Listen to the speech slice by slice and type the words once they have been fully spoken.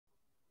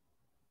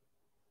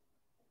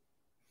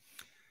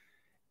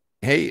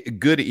Hey,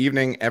 good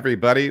evening,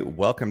 everybody.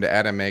 Welcome to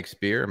Adam Makes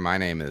Beer. My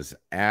name is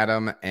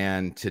Adam,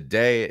 and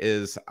today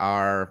is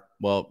on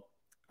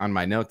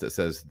my note that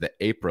says the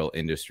April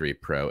Industry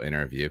Pro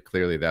interview.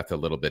 Clearly, that's a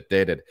little bit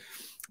dated,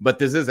 but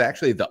this is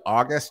actually the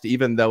August,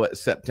 even though it's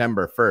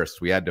September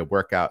 1st. We had to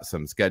work out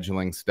some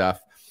scheduling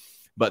stuff,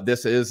 but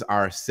this is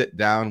our sit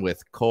down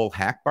with Cole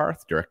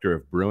Hackbarth, Director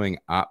of Brewing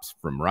Ops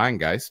from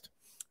Rhinegeist.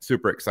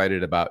 Super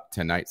excited about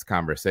tonight's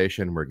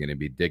conversation. We're going to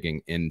be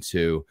digging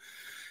into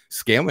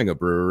scaling a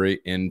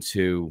brewery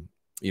into,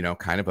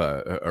 kind of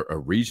a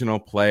regional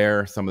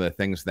player, some of the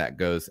things that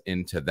goes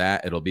into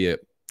that. It'll be a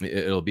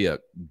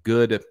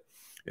good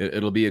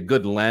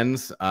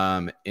lens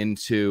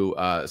into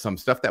some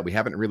stuff that we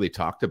haven't really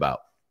talked about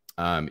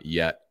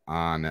yet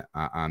on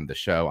the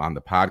show, on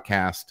the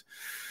podcast.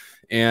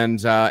 And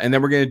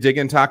then we're going to dig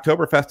into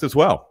Oktoberfest as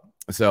well.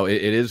 So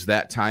it is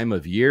that time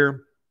of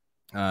year.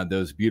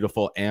 Those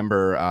beautiful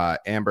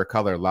amber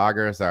color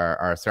lagers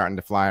are starting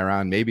to fly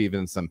around, maybe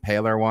even some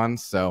paler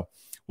ones. So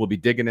we'll be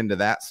digging into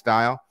that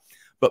style.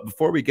 But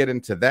before we get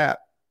into that,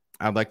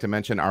 I'd like to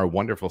mention our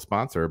wonderful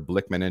sponsor,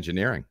 Blickman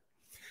Engineering.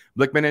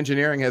 Blickman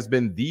Engineering has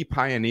been the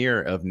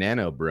pioneer of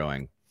nano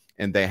brewing,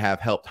 and they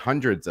have helped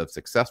hundreds of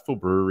successful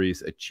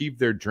breweries achieve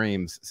their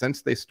dreams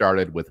since they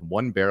started with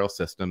one barrel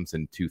systems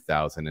in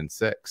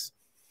 2006.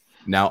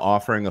 Now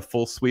offering a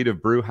full suite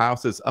of brew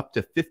houses up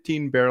to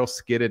 15 barrels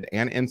skidded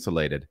and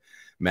insulated,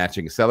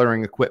 matching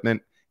cellaring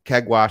equipment,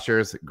 keg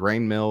washers,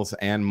 grain mills,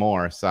 and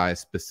more,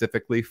 sized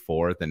specifically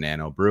for the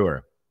nano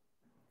brewer.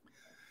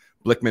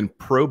 Blickman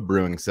Pro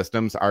brewing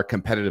systems are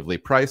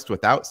competitively priced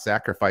without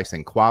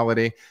sacrificing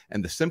quality,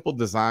 and the simple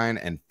design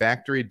and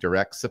factory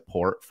direct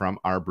support from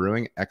our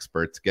brewing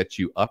experts gets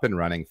you up and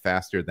running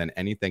faster than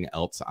anything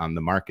else on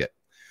the market.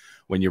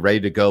 When you're ready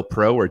to go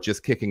pro or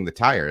just kicking the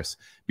tires,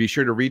 be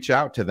sure to reach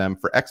out to them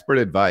for expert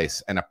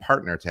advice and a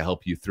partner to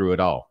help you through it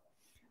all.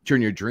 Turn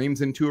your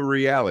dreams into a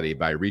reality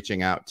by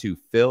reaching out to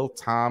Phil,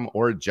 Tom,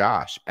 or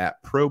Josh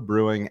at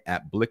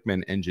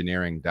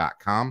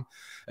probrewing@blickmanengineering.com.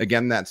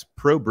 Again, that's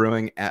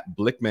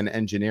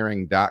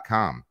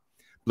probrewing@blickmanengineering.com.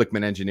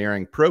 Blickman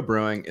Engineering Pro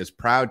Brewing is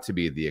proud to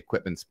be the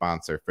equipment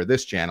sponsor for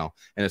this channel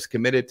and is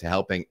committed to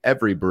helping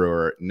every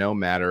brewer, no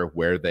matter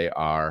where they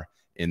are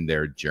in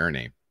their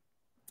journey.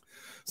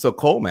 So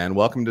Cole, man,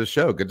 welcome to the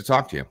show. Good to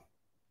talk to you.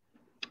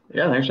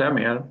 Yeah, thanks for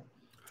having me, Adam.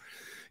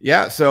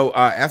 Yeah, so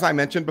as I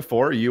mentioned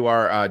before, you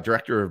are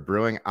Director of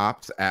Brewing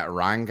Ops at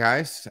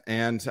Rhinegeist.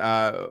 And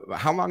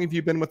how long have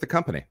you been with the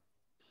company?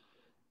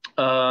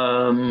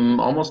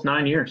 Almost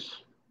 9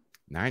 years.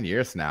 9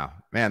 years now.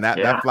 Man,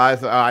 that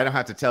flies. I don't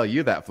have to tell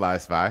you that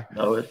flies by.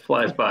 No, it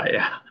flies by,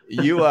 yeah.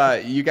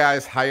 You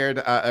guys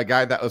hired a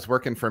guy that was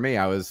working for me.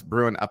 I was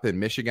brewing up in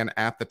Michigan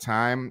at the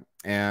time,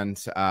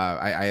 and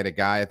I had a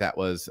guy that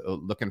was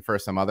looking for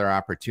some other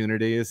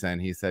opportunities,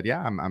 and he said,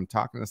 "Yeah, I'm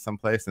talking to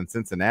someplace in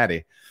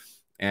Cincinnati."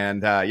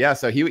 And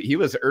so he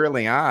was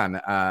early on,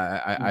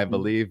 I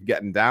believe,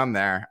 getting down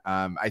there.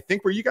 I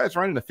think, were you guys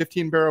running a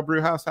 15-barrel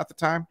brew house at the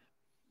time?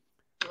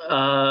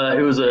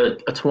 It was a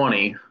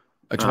 20.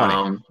 A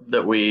 20.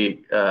 That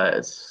we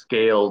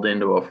scaled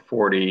into a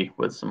 40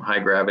 with some high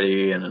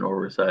gravity and an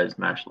oversized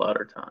mash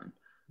lauter ton.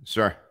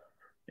 Sure.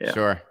 Yeah.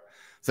 Sure.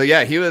 So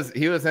yeah, he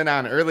was in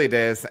on early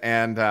days,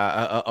 and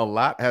a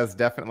lot has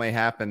definitely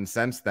happened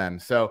since then.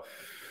 So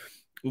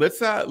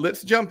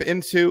let's jump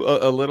into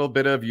a little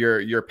bit of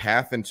your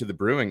path into the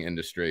brewing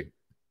industry.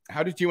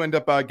 How did you end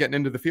up getting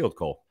into the field,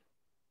 Cole?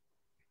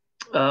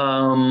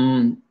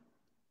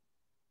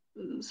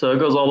 So it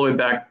goes all the way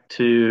back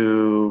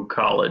to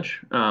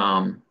college.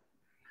 I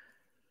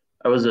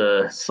was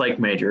a psych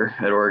major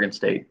at Oregon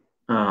State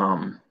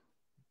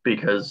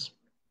because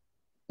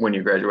when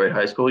you graduate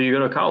high school, you go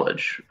to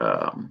college.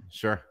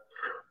 Sure.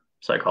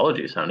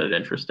 Psychology sounded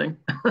interesting.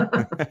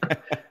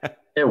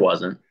 It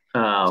wasn't.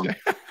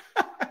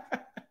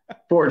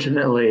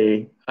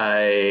 Fortunately,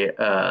 I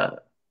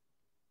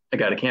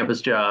got a campus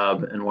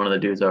job, and one of the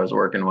dudes I was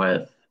working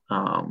with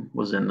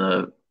was in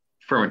the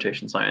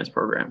fermentation science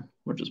program,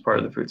 which is part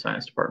of the food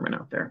science department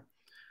out there.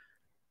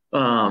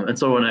 And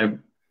so when I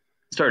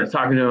started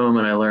talking to him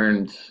and I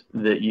learned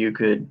that you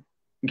could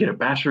get a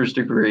bachelor's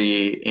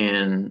degree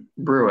in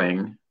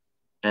brewing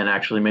and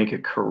actually make a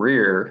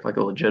career, like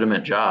a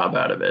legitimate job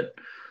out of it.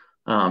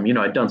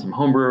 I'd done some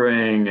home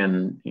brewing,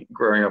 and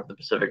growing up in the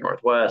Pacific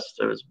Northwest,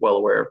 I was well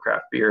aware of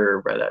craft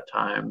beer by that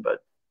time,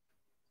 but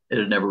it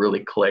had never really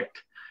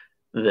clicked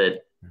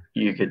that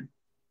you could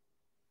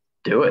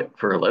do it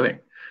for a living.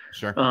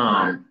 Sure.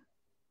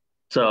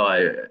 So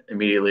I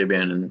immediately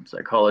abandoned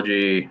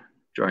psychology,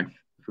 joined the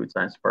food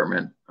science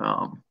department,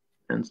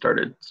 and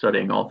started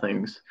studying all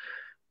things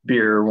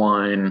beer,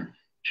 wine,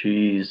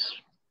 cheese,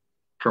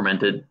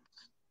 fermented,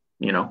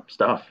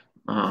 stuff.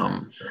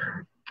 And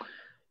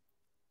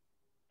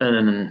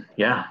then,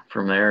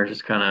 from there,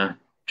 just kind of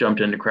jumped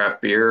into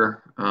craft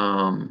beer.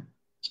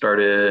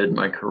 Started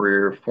my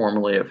career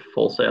formally at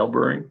Full Sail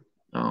Brewing,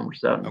 which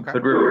is out in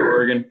Hood River,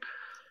 Oregon.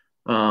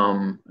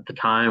 At the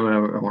time, I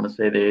want to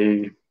say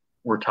they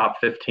were top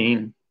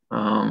 15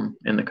 in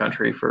the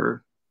country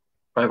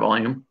by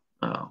volume.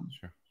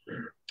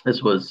 Sure.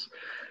 This was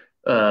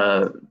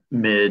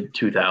mid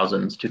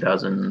 2000s,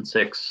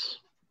 2006.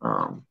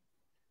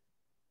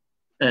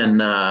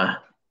 And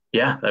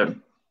yeah, that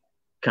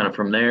kind of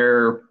from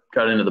there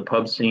got into the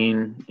pub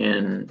scene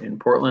in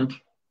Portland.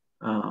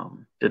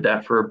 Did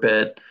that for a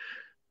bit.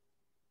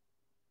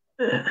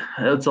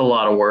 It's a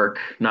lot of work.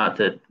 Not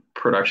that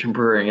production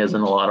brewing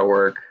isn't a lot of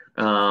work,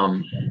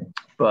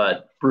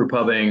 but brew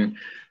pubbing,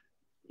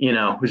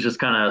 was just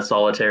kind of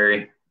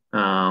solitary.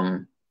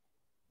 You're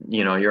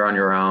on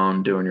your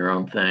own, doing your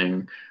own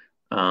thing.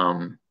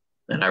 And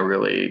I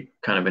really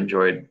kind of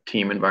enjoyed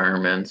team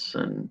environments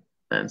and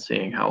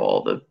seeing how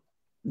all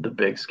the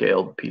big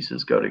scaled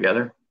pieces go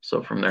together.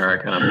 So from there, I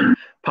kind of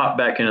popped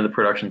back into the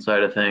production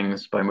side of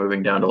things by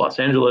moving down to Los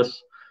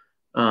Angeles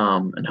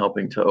and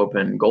helping to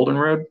open Golden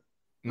Road.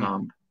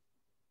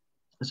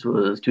 This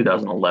was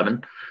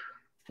 2011.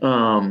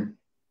 And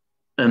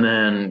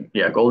then,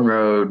 yeah, Golden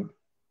Road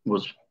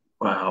was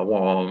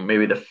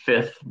maybe the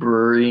fifth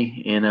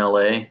brewery in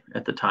LA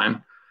at the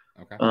time.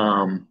 Okay.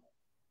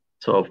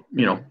 So,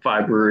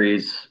 5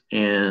 breweries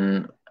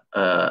in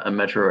a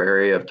metro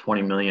area of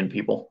 20 million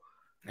people.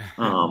 It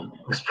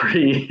was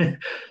pretty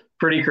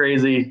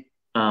crazy.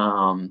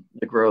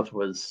 The growth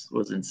was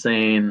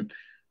insane.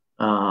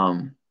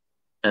 And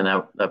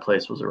that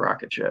place was a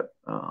rocket ship.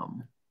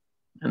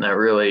 And that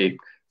really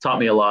taught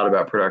me a lot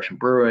about production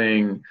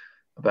brewing,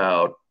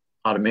 about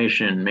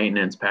automation,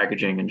 maintenance,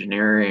 packaging,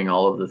 engineering,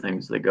 all of the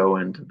things that go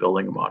into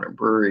building a modern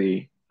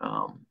brewery,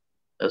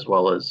 as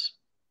well as,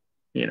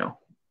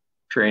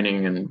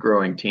 training and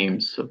growing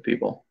teams of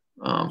people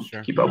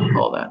to keep up with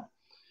all that.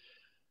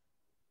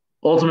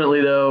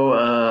 Ultimately, though,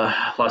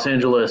 Los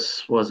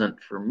Angeles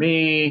wasn't for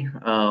me.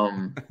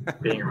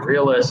 Being a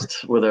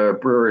realist with a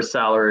brewer's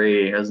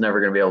salary, I was never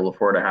going to be able to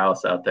afford a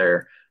house out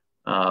there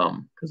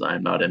because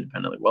I'm not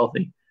independently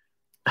wealthy.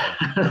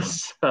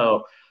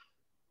 So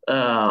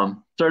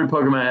started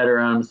poking my head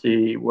around to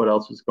see what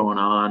else was going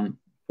on.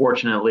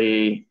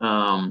 Fortunately,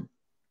 I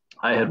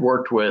had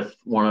worked with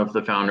one of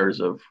the founders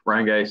of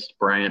Rhinegeist,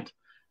 Bryant,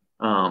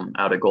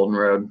 out at Golden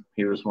Road.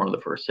 He was one of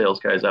the first sales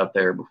guys out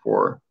there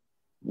before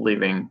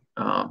leaving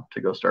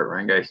to go start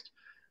Rhinegeist.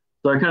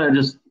 So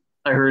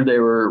I heard they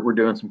were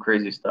doing some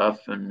crazy stuff,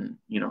 and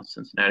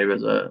Cincinnati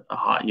was a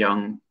hot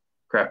young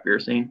craft beer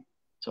scene.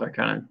 So I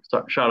kind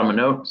of shot him a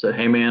note, said,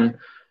 "Hey man,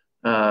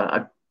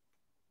 I've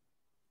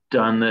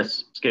done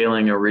this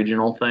scaling a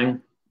regional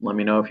thing. Let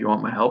me know if you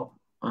want my help."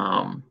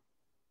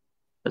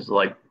 It's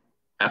like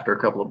after a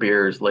couple of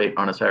beers late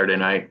on a Saturday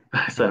night,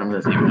 I sent him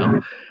this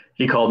email.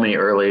 He called me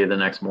early the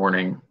next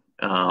morning.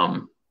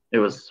 It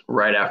was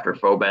right after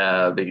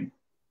FOBAB.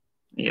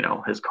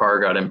 His car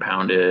got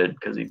impounded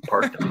because he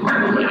parked in the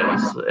wrong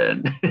place,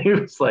 and he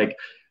was like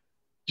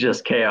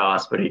just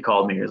chaos. But he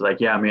called me. He was like,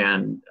 "Yeah,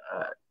 man,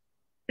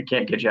 I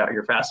can't get you out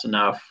here fast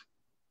enough."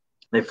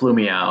 They flew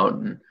me out,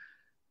 and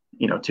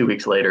 2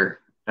 weeks later,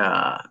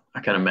 I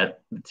kind of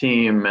met the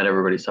team, met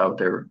everybody, saw what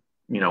they were,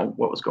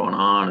 what was going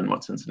on and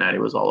what Cincinnati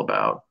was all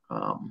about.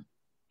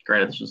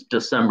 Granted, this was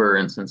December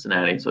in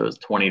Cincinnati, so it was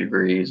 20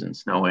 degrees and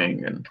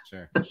snowing, and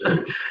sure.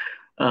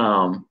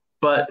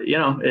 But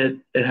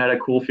it had a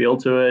cool feel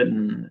to it,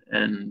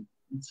 and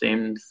it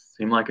seemed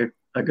like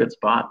a good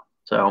spot.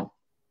 So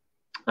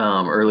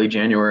early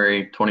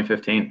January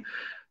 2015,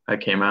 I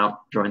came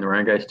out, joined the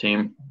Rhinegeist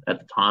team. At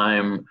the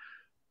time,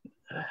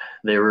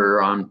 they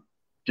were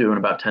doing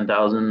about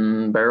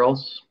 10,000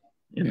 barrels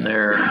in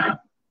their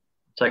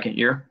second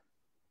year.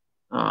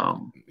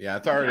 Yeah,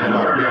 it's already a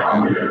lot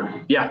of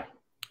beer.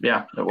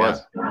 Yeah, it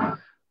was.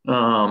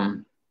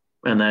 And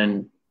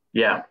then,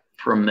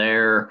 from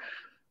there,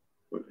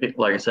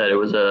 like I said, it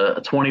was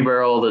a 20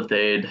 barrel that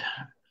they'd,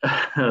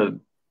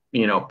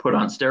 put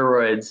on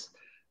steroids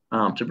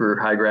to brew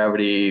high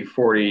gravity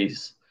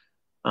 40s.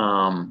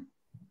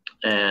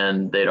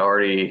 And they'd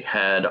already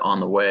had on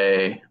the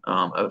way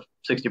a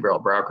 60 barrel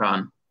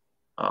Braucon,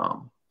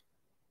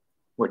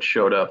 which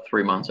showed up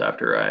 3 months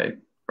after I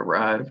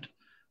arrived.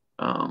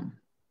 And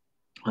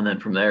then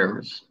from there it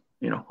was,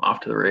 off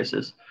to the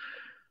races.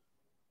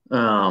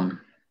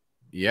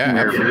 Yeah,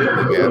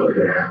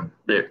 absolutely, man.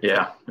 It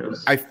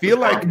was. I feel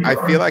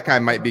like I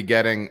might be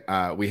getting.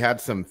 We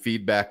had some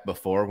feedback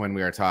before when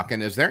we were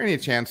talking. Is there any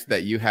chance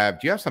that do you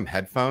have some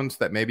headphones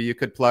that maybe you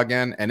could plug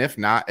in? And if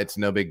not, it's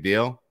no big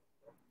deal.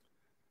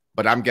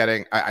 But I'm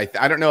getting. I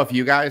don't know if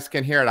you guys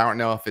can hear it. I don't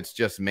know if it's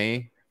just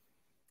me.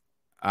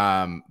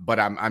 But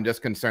I'm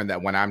just concerned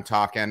that when I'm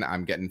talking,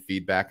 I'm getting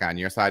feedback on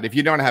your side. If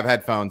you don't have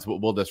headphones,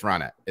 we'll just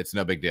run it. It's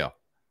no big deal.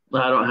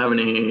 I don't have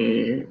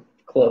any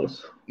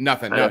close.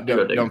 Nothing. No,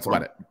 don't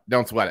sweat it.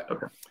 Don't sweat it.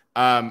 Okay.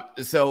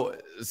 So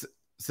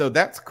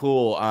that's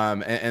cool.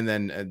 And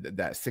then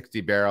that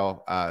 60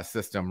 barrel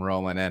system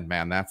rolling in,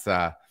 man, that's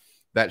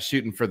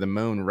shooting for the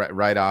moon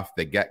right off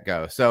the get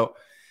go. So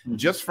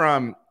just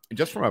from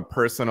a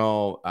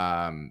personal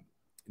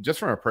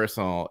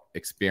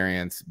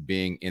experience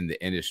being in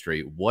the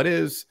industry,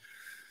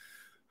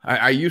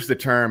 I use the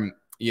term,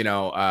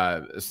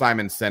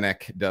 Simon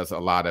Sinek does a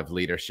lot of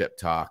leadership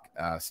talk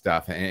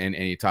stuff, and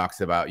he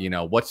talks about,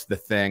 what's the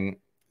thing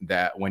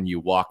that when you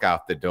walk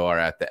out the door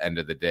at the end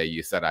of the day,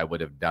 you said, I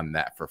would have done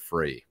that for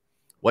free.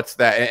 What's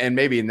that? And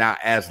maybe not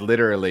as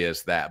literally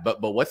as that,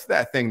 but what's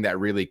that thing that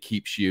really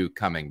keeps you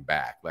coming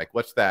back? Like,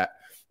 what's that?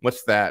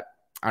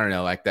 I don't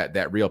know, like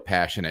that real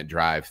passionate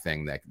drive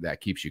thing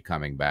that keeps you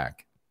coming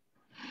back.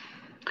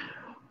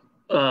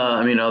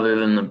 I mean, other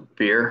than the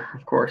beer,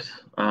 of course.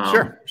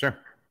 Sure.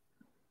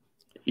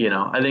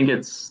 I think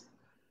it's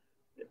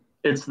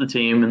the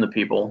team and the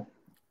people.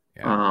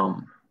 Yeah.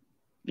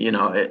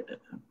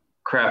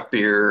 Craft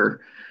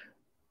beer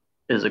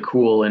is a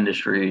cool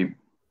industry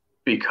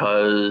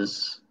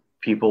because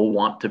people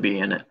want to be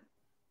in it.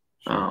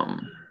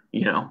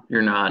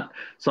 Sure.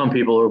 Some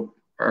people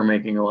are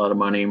making a lot of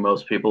money.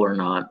 Most people are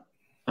not.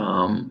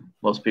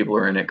 Most people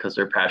are in it because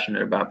they're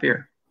passionate about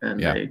beer and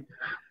they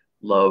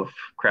love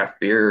craft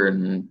beer,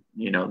 and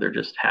they're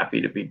just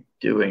happy to be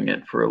doing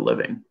it for a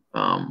living.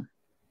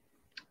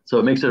 So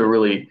it makes it a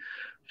really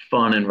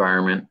fun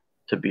environment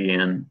to be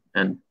in,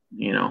 and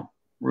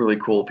really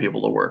cool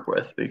people to work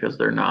with because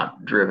they're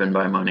not driven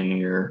by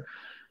money or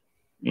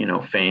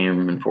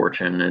fame and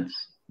fortune.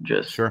 It's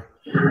just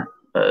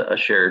a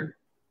shared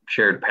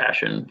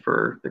passion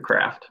for the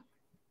craft.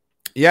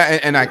 Yeah,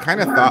 and I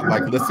kind of thought,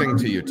 like, listening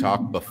to you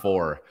talk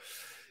before,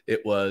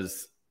 it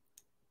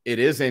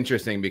is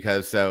interesting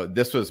because so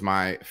this was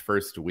my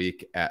first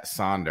week at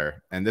Sonder,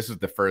 and this is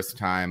the first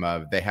time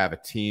they have a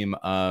team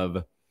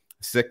of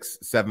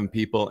 6-7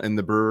 people in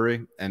the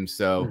brewery, and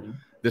so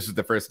this is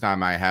the first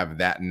time I have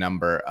that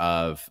number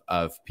of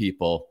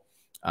people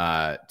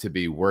to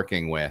be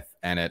working with.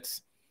 And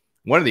it's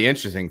one of the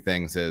interesting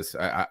things is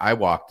I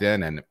walked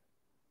in and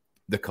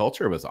the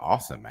culture was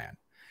awesome, man.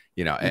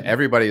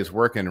 Everybody is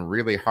working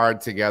really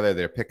hard together.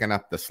 They're picking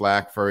up the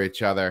slack for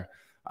each other.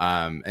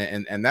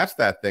 And that's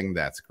that thing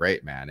that's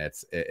great, man.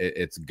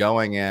 It's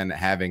going in,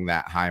 having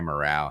that high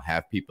morale,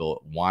 have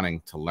people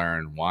wanting to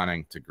learn,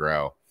 wanting to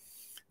grow.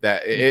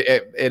 That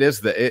it is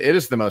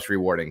the most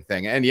rewarding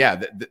thing. And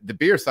yeah, the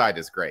beer side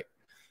is great.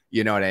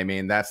 You know what I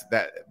mean? That's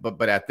that.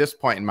 But at this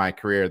point in my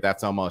career,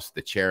 that's almost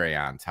the cherry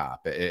on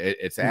top.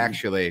 It's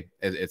actually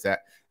it's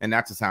that, and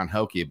not to sound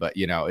hokey, but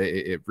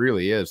it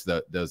really is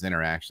those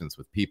interactions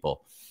with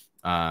people.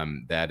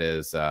 That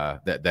is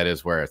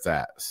where it's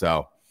at.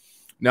 So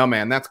no,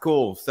 man, that's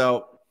cool.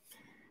 So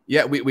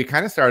yeah, we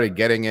kind of started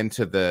getting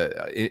into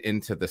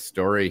the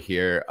story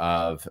here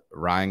of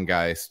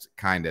Rhinegeist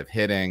kind of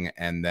hitting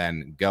and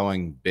then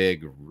going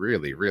big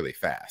really, really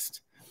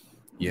fast.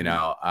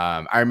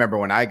 I remember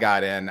when I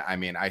got in, I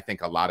mean, I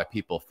think a lot of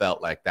people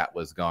felt like that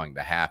was going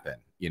to happen.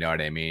 You know what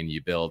I mean?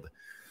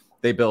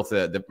 They built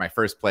my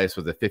first place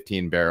was a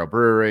 15-barrel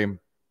brewery,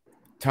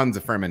 tons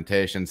of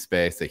fermentation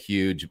space, a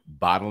huge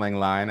bottling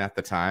line at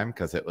the time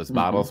because it was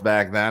bottles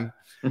back then.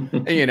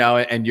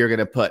 And you're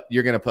gonna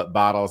put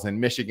bottles in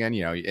Michigan.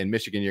 In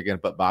Michigan, you're gonna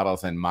put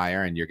bottles in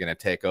Meyer, and you're gonna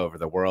take over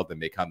the world and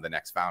become the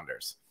next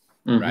founders,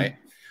 right?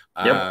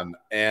 Yep.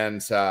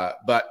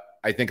 But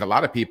I think a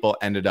lot of people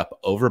ended up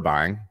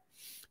overbuying.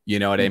 You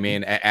know what I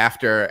mean?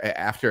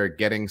 After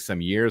getting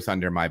some years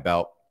under my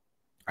belt,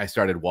 I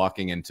started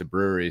walking into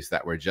breweries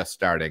that were just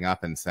starting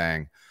up and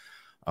saying,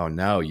 "Oh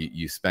no,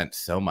 you spent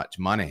so much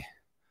money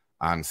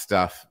on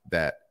stuff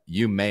that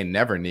you may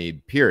never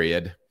need,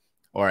 period."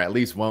 Or at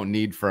least won't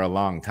need for a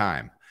long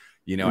time.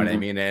 You know what I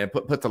mean? And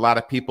it puts a lot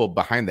of people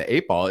behind the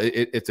eight ball.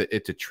 It's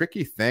a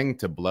tricky thing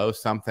to blow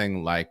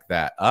something like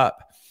that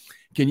up.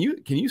 Can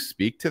you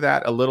speak to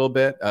that a little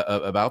bit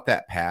about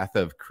that path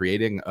of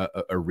creating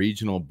a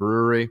regional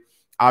brewery?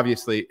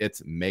 Obviously,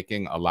 it's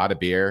making a lot of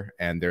beer,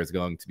 and there's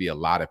going to be a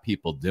lot of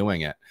people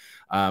doing it.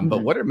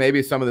 But what are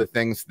maybe some of the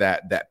things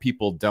that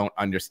people don't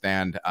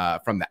understand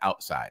from the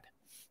outside,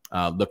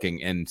 looking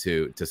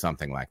into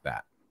something like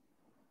that?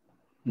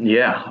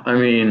 Yeah, I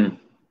mean,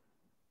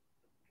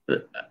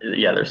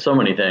 there's so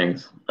many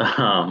things.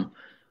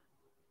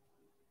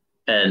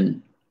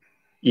 And,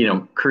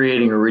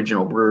 creating a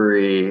regional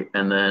brewery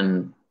and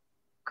then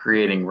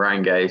creating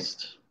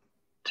Rhinegeist,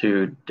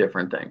 two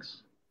different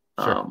things.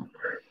 Sure.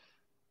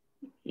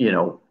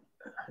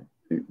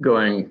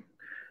 Going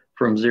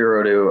from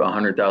 0 to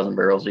 100,000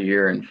 barrels a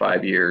year in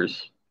 5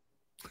 years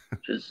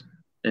is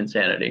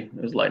insanity.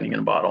 It was lightning in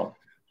a bottle.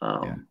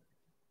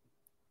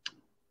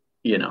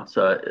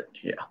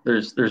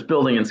 There's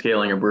building and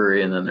scaling a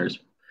brewery, and then there's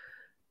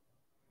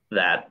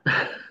that.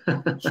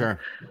 Sure.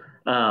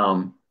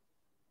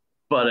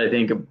 But I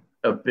think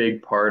a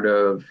big part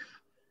of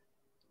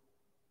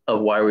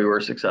why we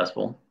were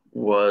successful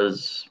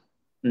was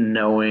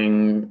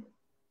knowing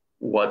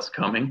what's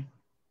coming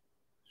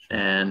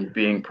and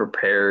being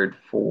prepared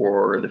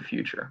for the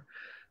future.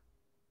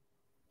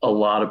 A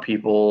lot of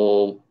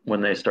people,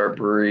 when they start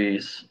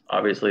breweries,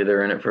 obviously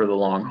they're in it for the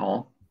long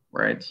haul,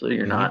 right? So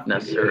you're not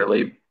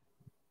necessarily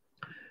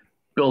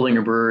building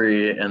a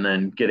brewery and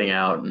then getting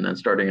out and then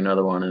starting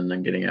another one and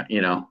then getting out.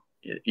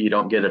 You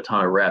don't get a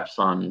ton of reps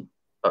on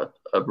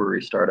a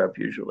brewery startup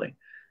usually.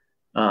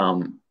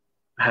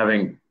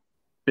 Having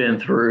been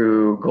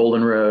through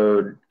Golden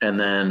Road and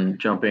then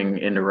jumping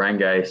into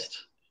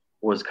Rhinegeist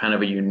was kind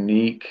of a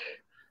unique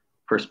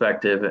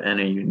perspective and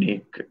a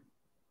unique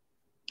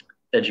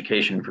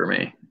education for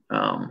me,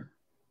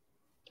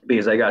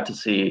 because I got to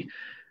see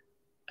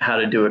how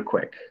to do it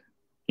quick.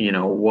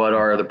 What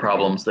are the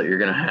problems that you're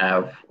going to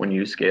have when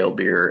you scale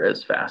beer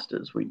as fast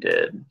as we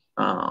did?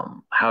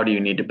 How do you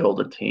need to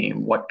build a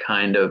team? What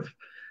kind of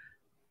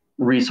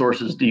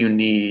resources do you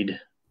need,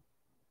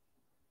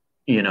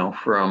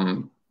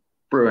 from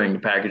brewing to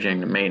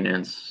packaging to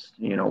maintenance?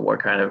 What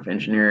kind of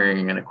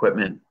engineering and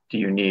equipment do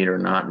you need or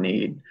not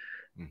need?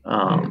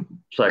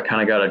 So I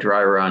kind of got a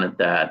dry run at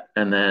that.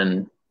 And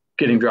then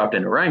getting dropped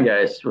into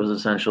Rhinegeist was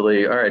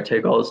essentially, all right,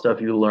 take all the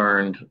stuff you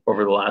learned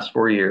over the last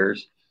 4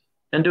 years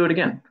and do it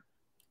again,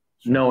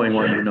 knowing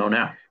what you know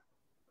now.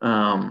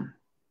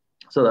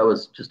 So that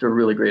was just a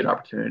really great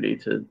opportunity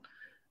to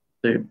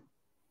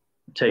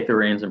take the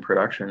reins in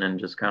production and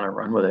just kind of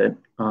run with it.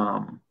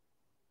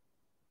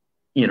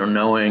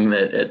 Knowing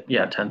that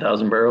at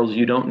 10,000 barrels,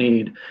 you don't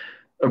need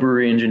a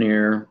brewery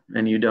engineer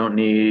and you don't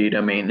need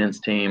a maintenance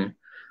team.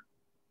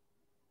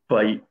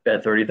 But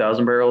at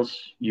 30,000 barrels,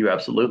 you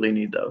absolutely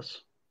need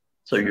those.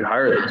 So you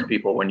hire those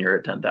people when you're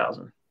at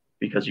 10,000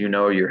 because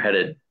you're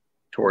headed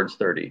towards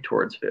 30,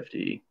 towards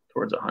 50,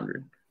 towards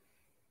 100.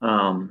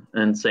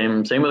 And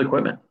same with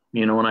equipment.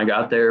 When I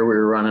got there, we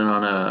were running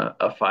on a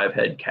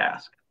 5-head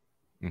cask,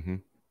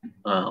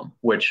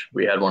 which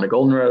we had one at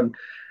Golden Road.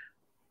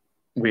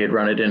 We had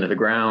run it into the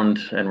ground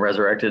and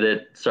resurrected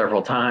it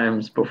several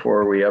times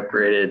before we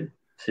upgraded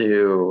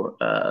to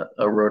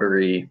a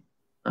rotary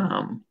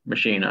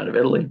machine out of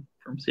Italy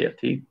from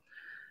CFT.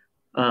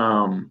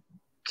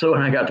 So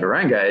when I got to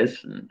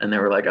Rhinegeist and they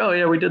were like, oh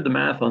yeah, we did the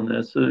math on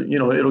this,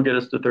 it'll get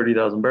us to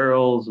 30,000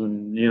 barrels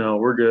and,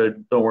 we're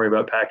good. Don't worry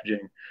about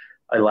packaging.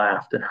 I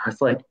laughed and I was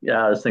like,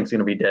 yeah, this thing's going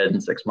to be dead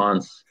in 6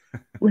 months.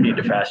 We need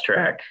to fast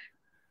track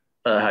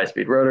a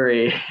high-speed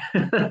rotary.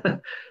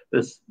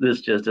 This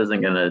just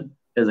isn't going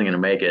to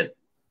make it.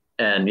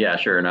 And yeah,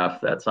 sure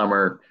enough, that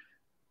summer,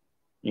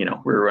 we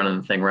were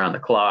running the thing around the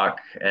clock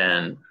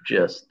and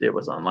it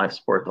was on life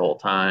support the whole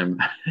time.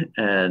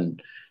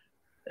 And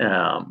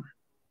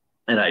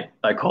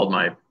I called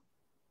my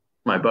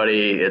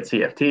buddy at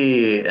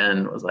CFT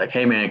and was like,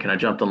 hey man, can I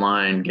jump the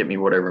line? Get me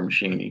whatever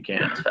machine you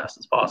can as fast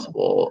as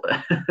possible.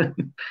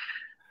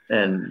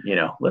 And,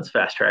 let's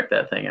fast track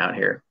that thing out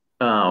here.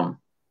 So,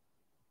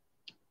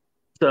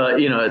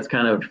 it's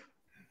kind of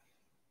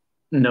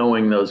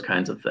knowing those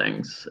kinds of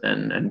things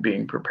and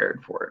being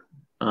prepared for it.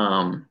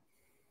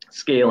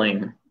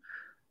 Scaling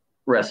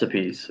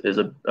recipes is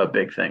a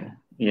big thing.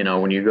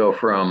 When you go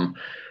from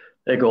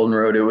at Golden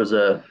Road, it was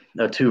a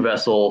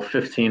 2-vessel,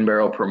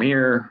 15-barrel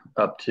Premier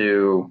up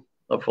to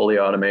a fully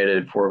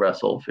automated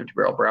 4-vessel,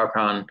 50-barrel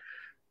Braucon.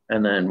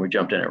 And then we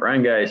jumped in at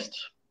Rhinegeist.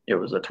 It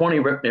was a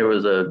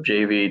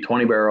JV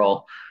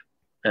 20-barrel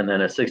and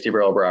then a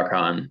 60-barrel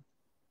Braucon.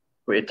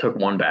 It took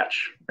one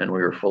batch and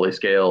we were fully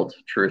scaled.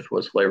 Truth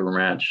was flavor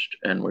matched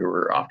and we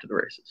were off to the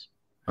races.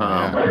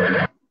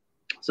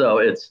 So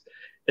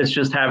it's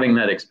just having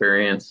that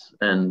experience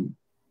and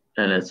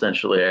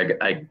essentially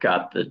I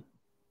got the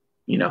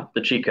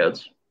cheat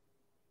codes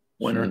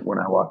when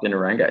I walked into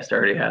Rhinegeist. I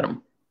already had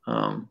them.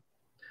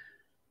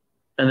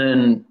 And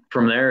then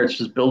from there, it's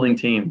just building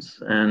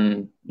teams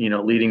and,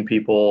 leading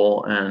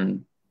people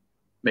and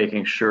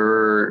making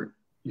sure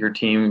your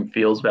team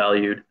feels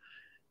valued.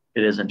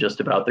 It isn't just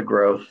about the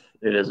growth.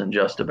 It isn't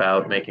just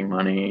about making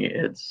money.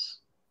 It's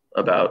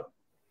about,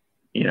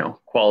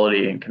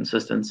 quality and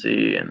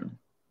consistency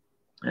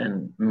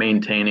and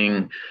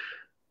maintaining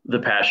the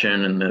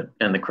passion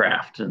and the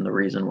craft and the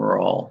reason we're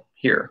all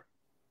here.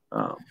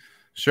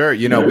 Sure.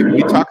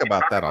 We talk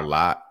about that a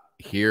lot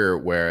here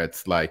where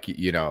it's like,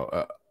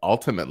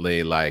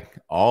 ultimately like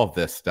all of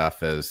this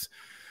stuff is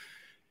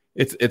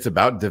it's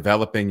about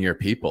developing your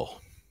people.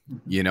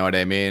 You know what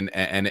I mean?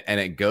 And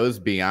it goes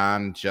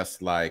beyond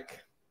just like,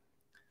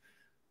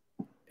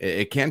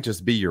 it can't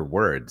just be your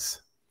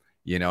words.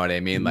 You know what I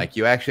mean? Like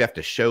you actually have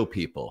to show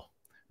people,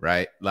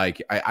 right?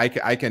 Like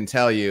I can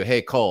tell you,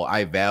 hey, Cole,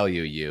 I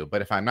value you.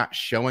 But if I'm not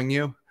showing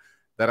you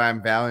that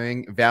I'm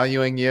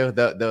valuing you,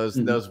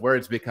 those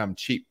words become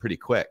cheap pretty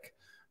quick,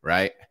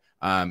 right?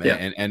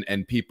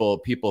 And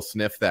people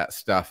sniff that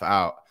stuff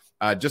out.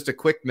 Just a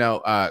quick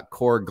note,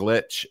 Core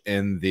Glitch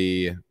in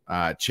the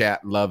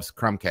chat loves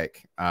crumb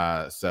cake.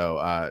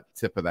 So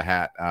tip of the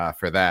hat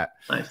for that.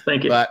 Nice,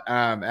 thank you. But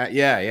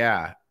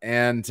yeah.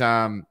 And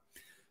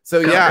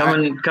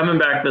coming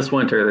back this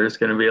winter, there's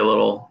going to be a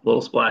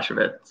little splash of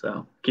it.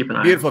 So keep an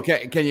eye. Beautiful.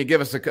 Can you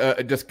give us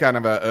just kind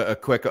of a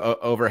quick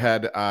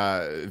overhead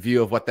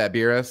view of what that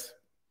beer is?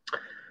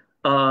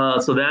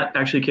 So that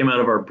actually came out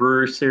of our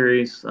brewer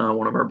series.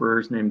 One of our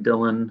brewers named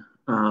Dylan,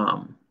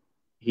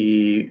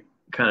 he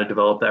kind of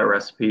developed that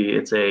recipe.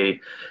 It's a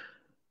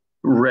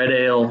red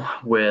ale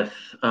with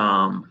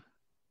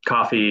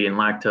coffee and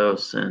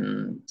lactose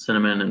and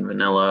cinnamon and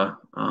vanilla.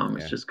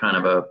 It's just kind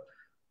of a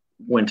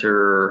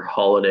winter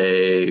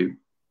holiday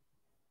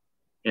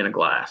in a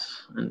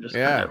glass and just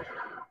kind of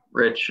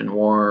rich and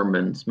warm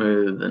and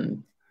smooth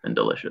and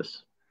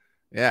delicious.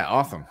 Yeah,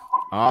 awesome.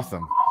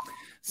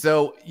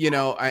 So,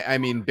 I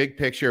mean, big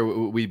picture,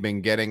 we've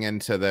been getting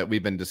into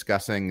we've been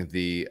discussing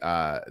the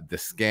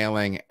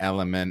scaling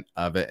element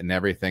of it and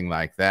everything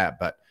like that.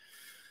 But,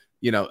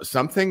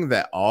 something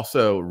that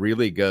also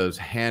really goes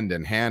hand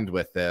in hand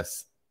with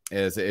this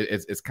is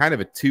it's kind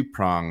of a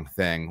two-prong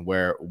thing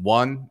where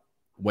one,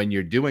 when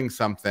you're doing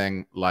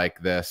something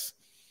like this,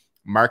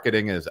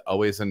 marketing is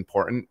always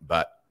important,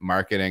 but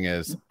marketing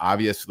is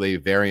obviously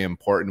very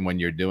important when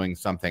you're doing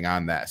something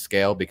on that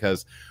scale,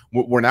 because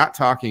we're not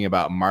talking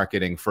about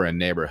marketing for a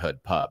neighborhood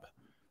pub.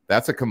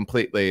 That's a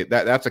completely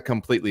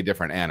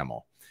different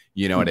animal.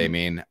 You know what I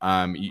mean?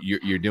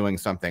 You're doing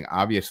something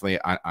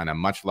obviously on a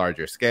much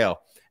larger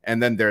scale.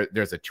 And then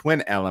there's a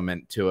twin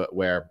element to it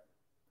where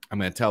I'm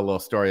going to tell a little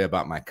story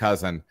about my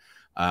cousin.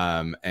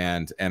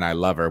 And I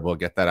love her. We'll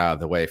get that out of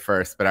the way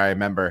first. But I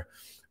remember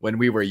when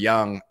we were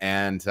young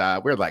and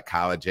we were like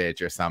college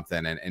age or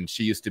something. And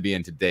she used to be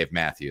into Dave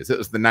Matthews. It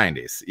was the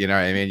 90s. You know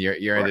what I mean?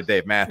 You're into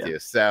Dave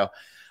Matthews. Yeah.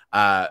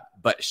 So,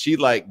 but she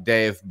liked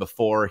Dave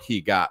before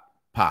he got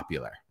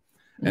popular.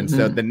 And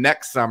so the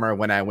next summer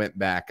when I went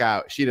back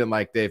out, she didn't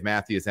like Dave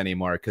Matthews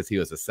anymore because he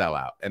was a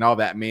sellout. And all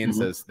that means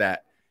is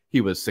that he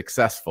was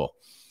successful.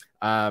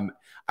 I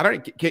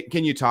don't.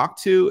 Can you talk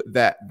to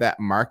that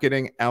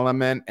marketing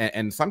element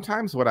and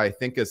sometimes what I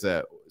think is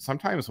a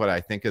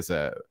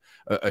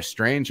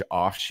strange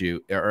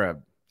offshoot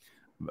or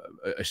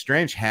a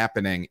strange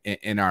happening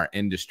in our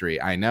industry?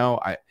 I know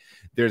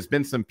there's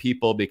been some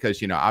people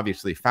because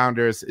obviously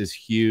Founders is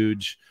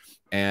huge,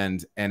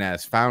 and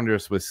as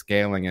Founders was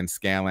scaling,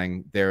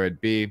 there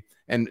would be.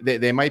 And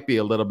they might be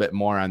a little bit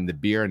more on the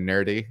beer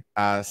nerdy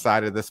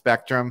side of the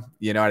spectrum.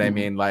 You know what I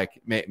mean? Like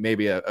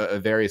maybe a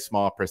very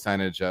small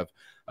percentage of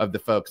the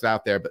folks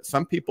out there. But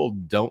some people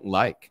don't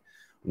like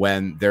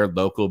when their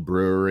local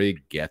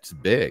brewery gets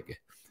big.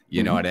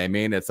 You know what I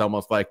mean? It's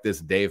almost like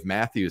this Dave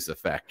Matthews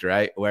effect,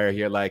 right? Where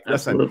you're like,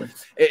 listen, and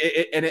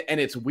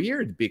it's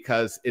weird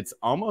because it's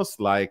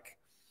almost like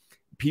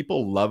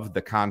people love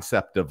the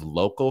concept of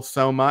local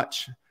so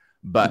much.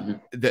 But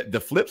the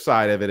flip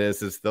side of it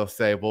is they'll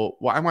say, well,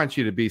 I want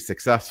you to be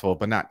successful,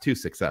 but not too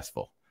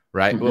successful,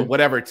 right?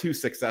 Whatever too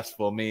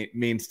successful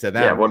means to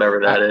them. Yeah, whatever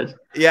that is.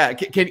 Yeah.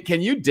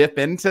 Can you dip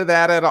into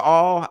that at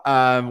all?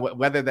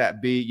 Whether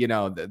that be,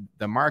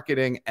 the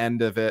marketing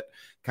end of it,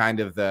 kind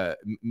of the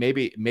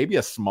maybe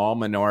a small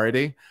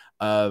minority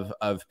of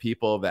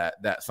people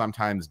that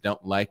sometimes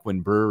don't like when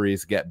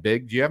breweries get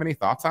big. Do you have any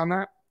thoughts on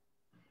that?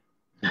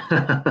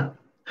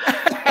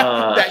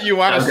 That you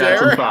want to share?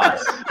 I've got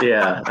some thoughts.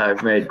 Yeah,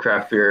 I've made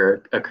craft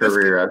beer a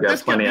career. I've got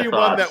plenty of thoughts. This could be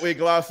one that we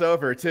gloss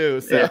over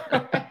too. So,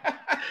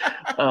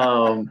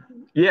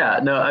 yeah.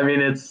 No, I mean,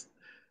 it's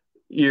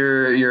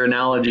your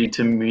analogy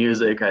to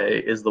music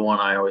is the one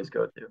I always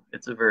go to.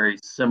 It's a very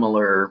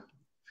similar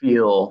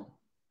feel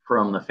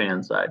from the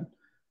fan side.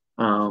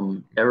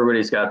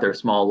 Everybody's got their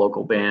small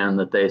local band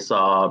that they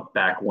saw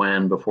back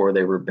when before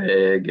they were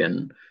big,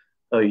 and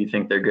oh, you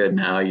think they're good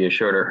now? You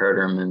should have heard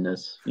them in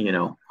this,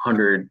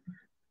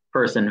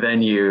 100-person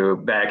venue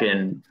back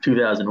in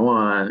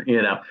 2001.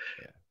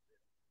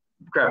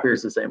 Craft beer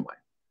is the same way.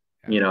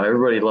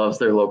 Everybody loves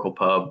their local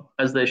pub,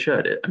 as they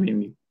should.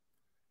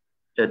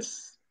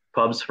 It's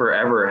pubs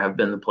forever have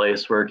been the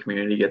place where a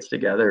community gets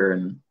together,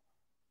 and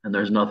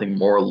there's nothing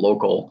more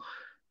local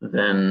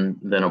than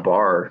a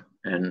bar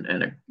and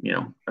a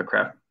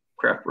craft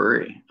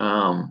brewery.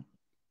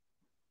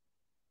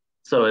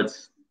 So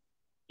it's,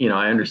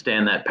 I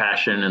understand that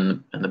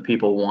passion and the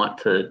people want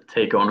to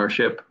take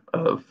ownership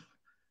of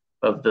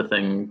the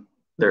thing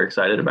they're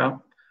excited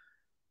about.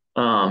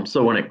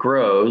 So when it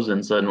grows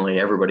and suddenly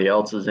everybody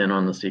else is in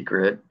on the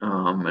secret,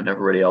 and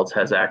everybody else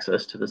has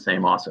access to the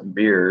same awesome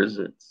beers,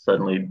 it's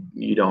suddenly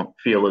you don't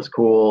feel as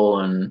cool,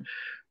 and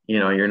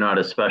you're not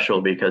as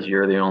special because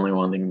you're the only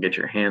one that can get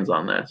your hands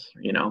on this.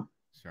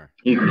 Sure.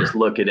 You can just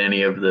look at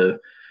any of the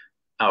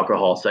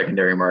alcohol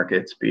secondary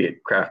markets, be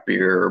it craft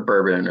beer or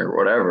bourbon or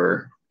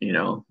whatever.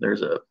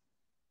 There's a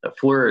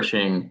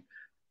flourishing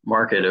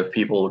market of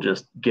people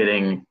just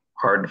getting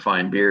hard to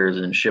find beers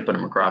and shipping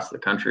them across the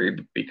country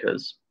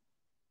because,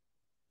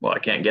 well, I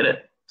can't get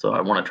it, so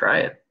I want to try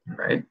it,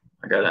 right?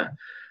 I gotta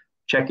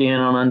check in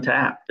on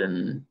Untappd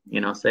and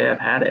say I've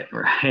had it,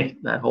 right?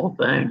 That whole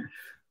thing.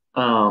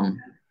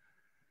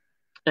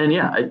 And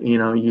yeah,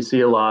 you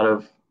see a lot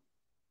of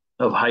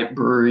hype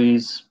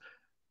breweries.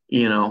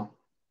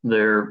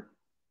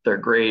 They're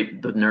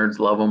great. The nerds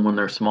love them when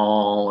they're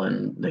small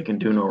and they can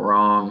do no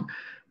wrong.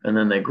 And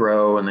then they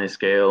grow and they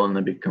scale and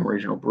they become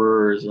regional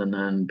brewers. And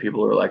then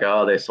people are like,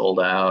 oh, they sold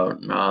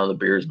out. And oh, the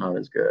beer's not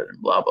as good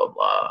and blah, blah,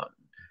 blah.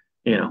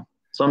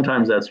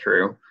 Sometimes that's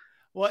true.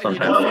 Well,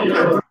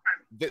 sometimes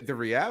the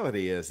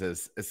reality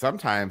is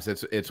sometimes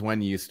it's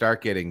when you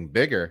start getting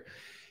bigger,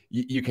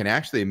 you can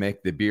actually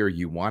make the beer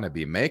you want to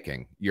be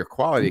making. Your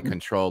quality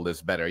control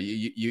is better.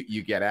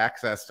 You get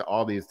access to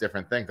all these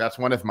different things. That's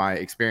one of my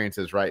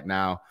experiences right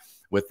now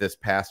with this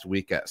past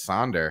week at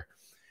Sonder.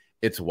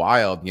 It's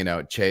wild.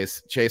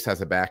 Chase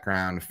has a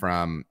background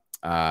from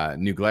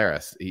New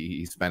Glarus.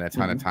 He spent a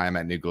ton of time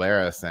at New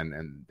Glarus,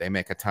 and they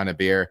make a ton of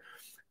beer.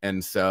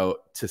 And so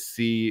to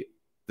see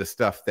the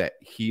stuff that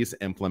he's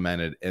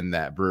implemented in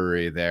that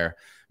brewery there,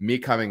 me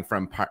coming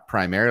from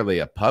primarily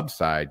a pub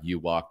side, you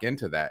walk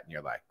into that and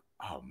you're like,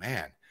 oh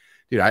man,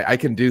 dude, I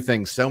can do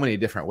things so many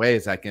different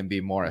ways. I can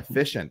be more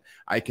efficient.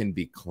 I can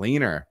be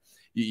cleaner.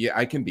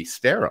 I can be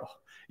sterile.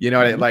 You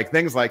know, like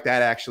things like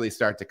that actually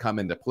start to come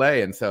into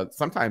play. And so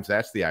sometimes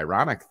that's the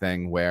ironic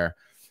thing where,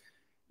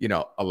 you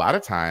know, a lot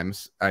of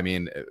times, I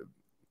mean,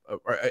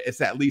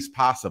 it's at least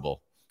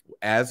possible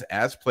as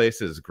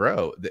places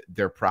grow,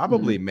 they're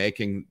probably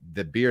making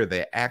the beer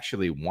they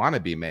actually want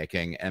to be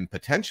making, and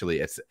potentially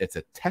it's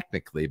a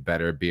technically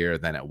better beer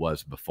than it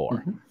was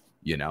before,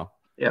 you know?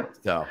 Yeah.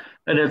 So,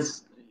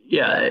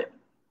 and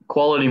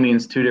quality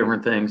means two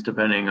different things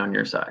depending on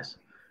your size.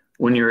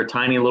 When you're a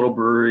tiny little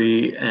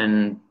brewery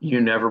and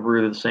you never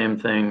brew the same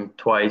thing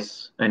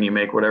twice and you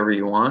make whatever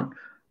you want,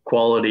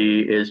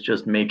 quality is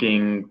just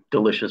making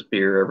delicious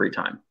beer every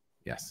time.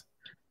 Yes.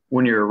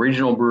 When you're a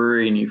regional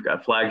brewery and you've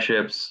got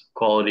flagships,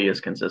 quality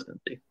is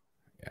consistency.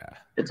 Yeah.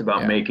 It's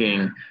about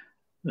making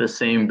the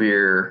same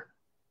beer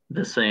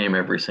the same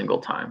every single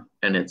time.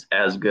 And it's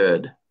as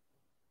good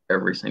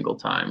every single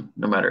time,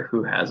 no matter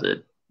who has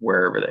it,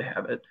 wherever they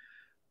have it.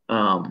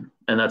 And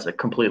that's a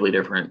completely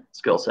different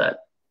skill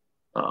set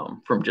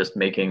from just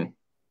making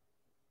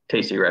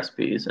tasty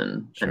recipes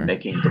and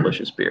making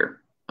delicious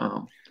beer.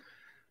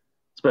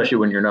 Especially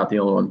when you're not the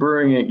only one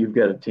brewing it, you've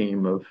got a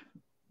team of,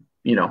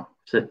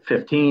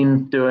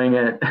 15 doing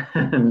it,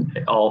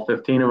 and all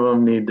 15 of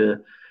them need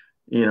to,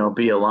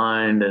 be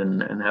aligned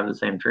and have the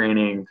same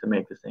training to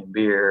make the same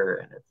beer.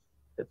 And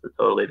it's a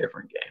totally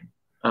different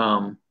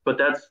game. But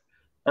that's,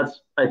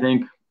 I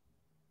think,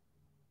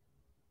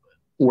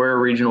 where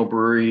regional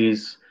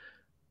breweries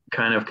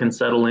kind of can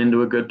settle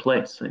into a good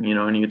place. And,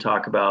 and you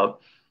talk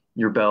about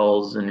your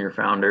Bells and your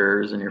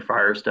Founders and your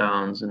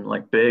Firestones and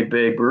like big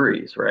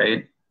breweries,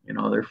 right?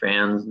 They're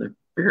fans, they're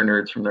beer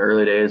nerds from the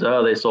early days.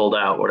 Oh, they sold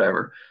out,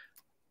 whatever.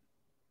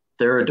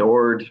 They're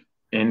adored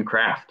in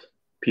craft.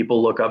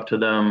 People look up to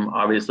them.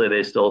 Obviously,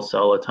 they still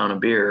sell a ton of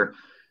beer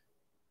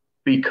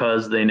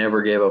because they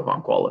never gave up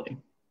on quality.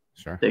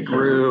 Sure. They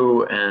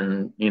grew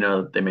and,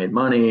 they made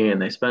money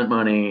and they spent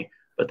money,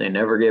 but they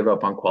never gave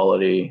up on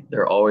quality.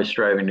 They're always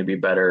striving to be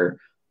better.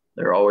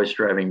 They're always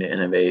striving to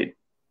innovate.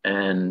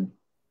 And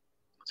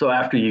so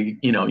after you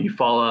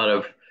fall out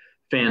of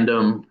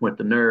fandom with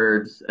the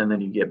nerds and then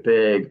you get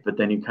big, but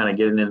then you kind of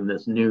get into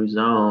this new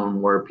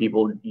zone where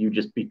you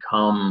just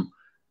become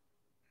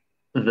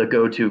the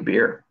go-to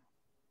beer.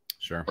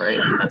 Sure. Right.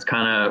 And that's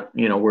kind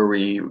of, where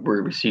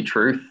we see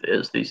Truth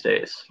is these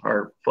days.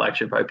 Our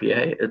flagship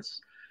IPA,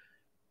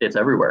 it's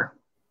everywhere.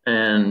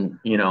 And,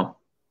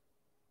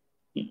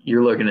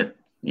 you're looking at,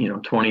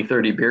 20,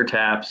 30 beer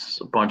taps,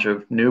 a bunch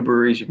of new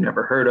breweries you've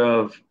never heard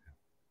of,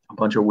 a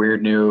bunch of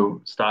weird new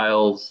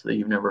styles that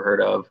you've never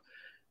heard of.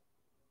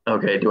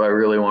 Okay, do I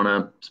really want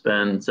to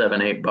spend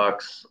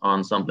 $7-8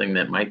 on something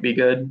that might be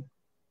good?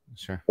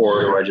 Sure.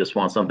 Or do I just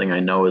want something I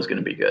know is going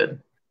to be good?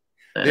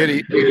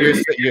 Dude,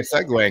 you're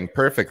segueing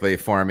perfectly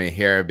for me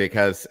here,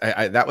 because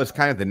that was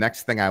kind of the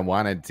next thing I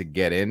wanted to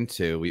get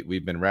into.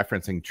 We've been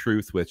referencing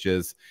Truth, which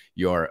is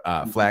your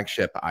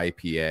flagship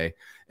IPA,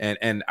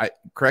 and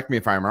correct me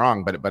if I'm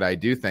wrong, but I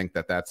do think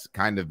that that's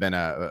kind of been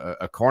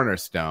a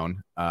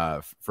cornerstone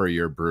for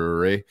your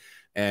brewery.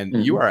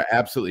 And you are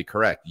absolutely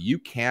correct. You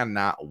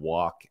cannot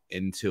walk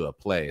into a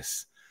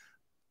place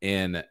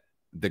in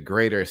the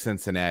greater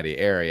Cincinnati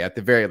area, at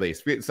the very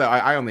least. So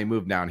I only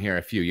moved down here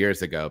a few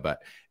years ago,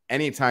 but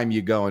anytime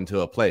you go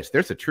into a place,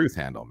 there's a Truth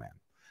handle,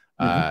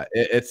 man.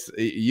 It's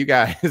you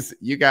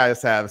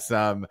guys have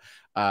some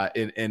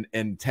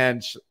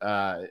intense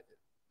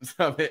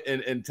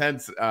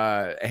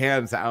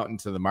hands out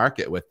into the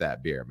market with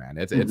that beer, man.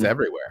 It's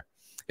everywhere.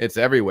 It's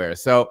everywhere.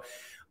 So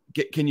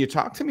can you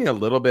talk to me a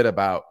little bit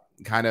about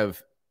kind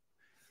of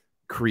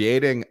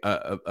creating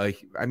I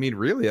mean,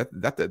 really,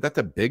 that's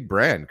a big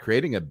brand,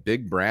 creating a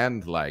big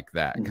brand like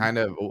that. Kind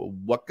of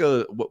what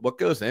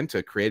goes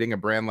into creating a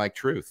brand like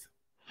Truth?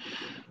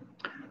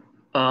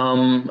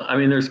 I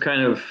mean, there's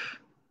kind of,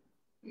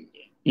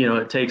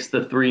 it takes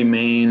the three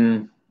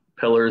main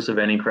pillars of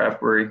any craft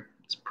brewery.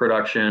 It's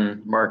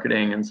production,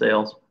 marketing, and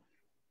sales.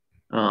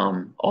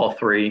 All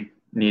three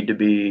need to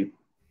be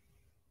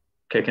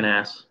kicking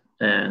ass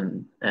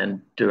and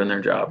doing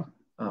their job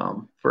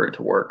for it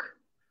to work.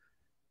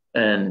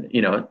 And,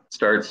 it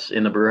starts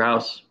in the brew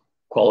house,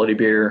 quality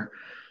beer.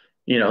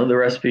 The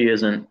recipe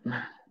isn't,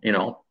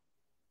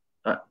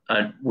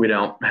 we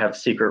don't have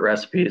secret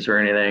recipes or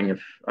anything.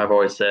 I've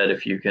always said,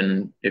 if you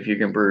can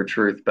brew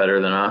Truth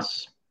better than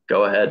us,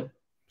 go ahead.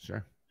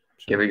 Sure.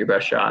 Give it your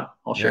best shot.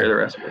 I'll share the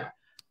recipe.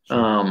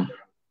 Sure.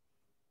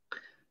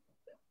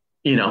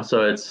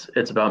 So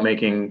it's about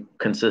making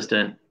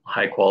consistent,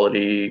 high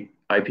quality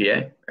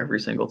IPA every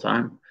single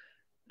time.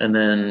 And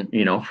then,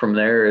 from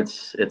there,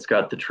 it's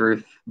got the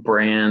Truth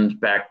brand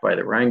backed by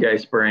the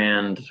Rhinegeist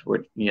brand,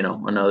 which,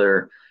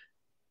 another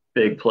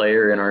big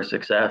player in our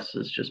success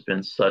has just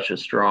been such a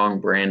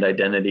strong brand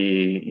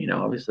identity.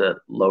 Obviously the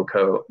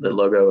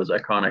logo is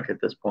iconic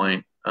at this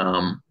point.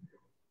 And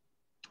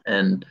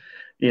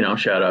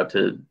shout out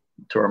to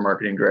our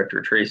marketing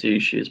director Tracy.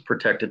 She has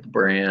protected the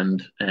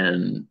brand,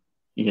 and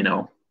you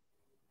know,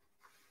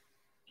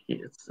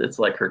 it's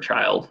like her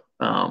child.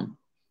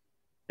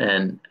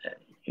 And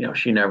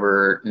she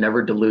never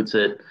dilutes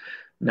it,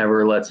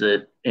 never lets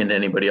it into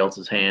anybody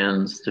else's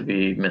hands to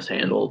be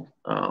mishandled.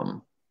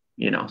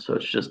 So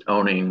it's just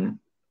owning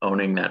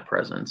that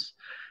presence.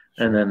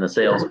 Sure. And then the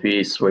sales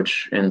piece,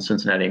 which in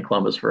Cincinnati and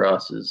Columbus for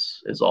us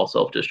is all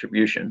self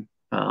distribution.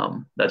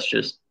 That's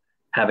just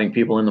having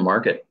people in the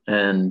market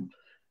and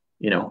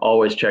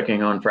always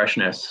checking on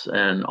freshness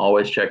and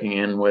always checking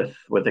in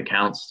with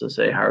accounts to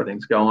say, how are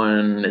things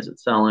going? Is it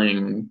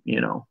selling?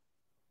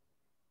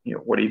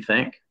 What do you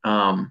think?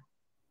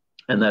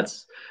 And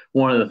that's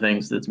one of the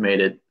things that's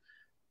made it,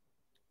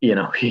 you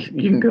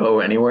can go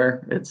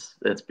anywhere.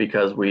 It's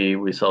because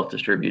we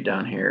self-distribute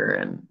down here,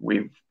 and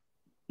we've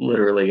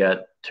literally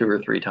got 2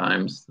 or 3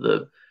 times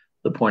the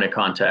point of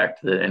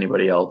contact that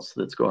anybody else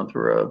that's going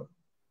through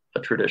a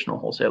traditional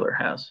wholesaler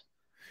has.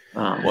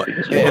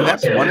 And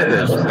that's one of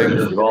those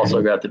things. We've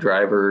also got the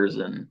drivers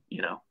and,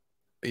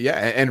 Yeah.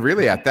 And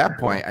really at that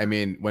point, I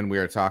mean, when we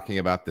were talking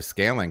about the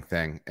scaling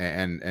thing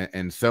and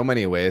in so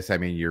many ways, I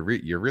mean, you're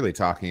really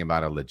talking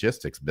about a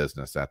logistics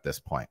business at this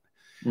point.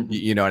 Mm-hmm.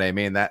 You know what I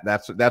mean?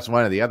 That's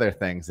one of the other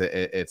things.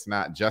 It's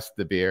not just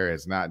the beer.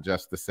 It's not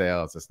just the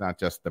sales. It's not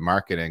just the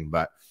marketing,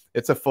 but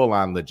it's a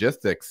full-on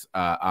logistics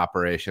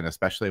operation,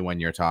 especially when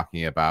you're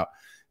talking about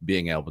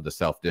being able to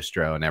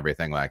self-distro and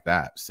everything like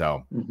that.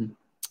 So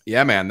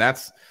yeah, man,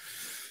 that's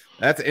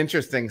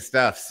interesting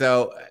stuff.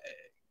 So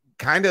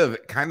kind of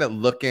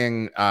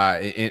looking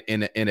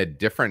in a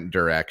different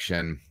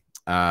direction,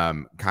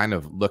 kind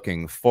of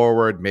looking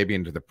forward, maybe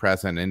into the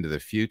present, into the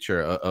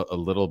future a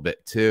little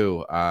bit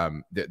too.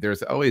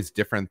 There's always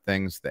different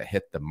things that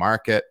hit the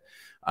market.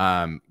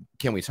 Can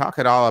we talk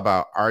at all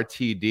about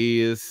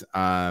RTDs,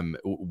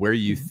 where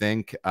you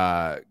think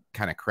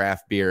kind of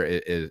craft beer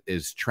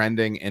is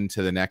trending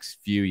into the next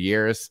few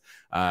years?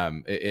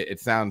 It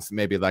sounds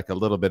maybe like a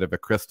little bit of a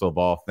crystal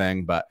ball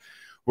thing, but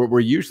we're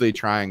usually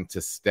trying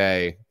to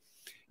stay.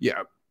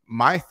 Yeah,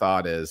 my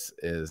thought is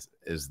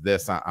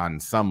this on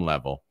some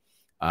level.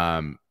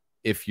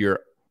 If you're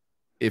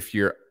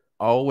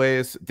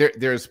always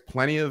there's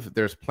plenty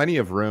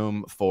of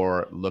room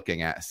for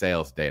looking at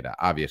sales data.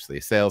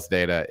 Obviously, sales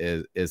data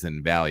is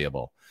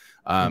invaluable,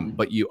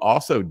 but you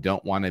also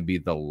don't want to be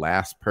the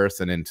last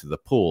person into the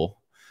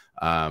pool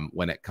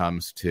when it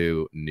comes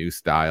to new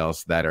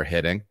styles that are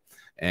hitting,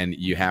 and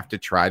you have to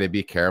try to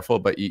be careful.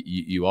 But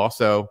you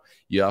also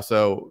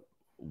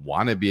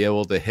want to be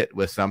able to hit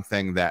with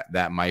something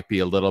that might be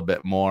a little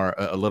bit more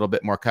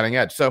cutting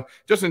edge. So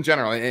just in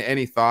general,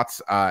 any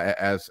thoughts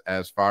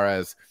as far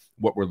as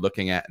what we're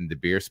looking at in the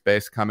beer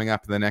space coming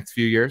up in the next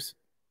few years?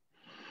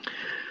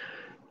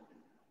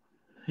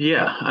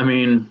 Yeah, I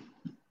mean,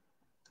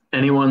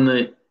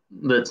 anyone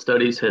that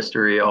studies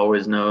history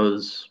always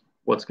knows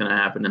what's going to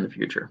happen in the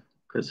future,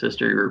 because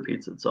history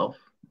repeats itself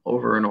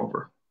over and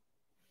over.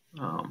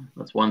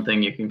 That's one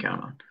thing you can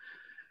count on.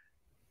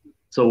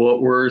 So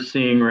what we're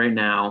seeing right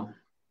now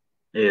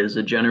is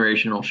a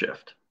generational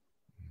shift.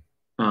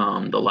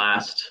 The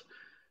last,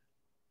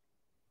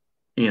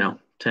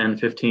 10,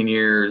 15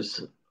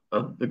 years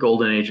of the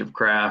golden age of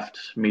craft,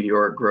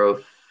 meteoric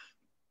growth,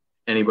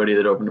 anybody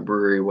that opened a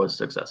brewery was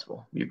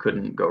successful. You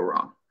couldn't go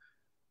wrong.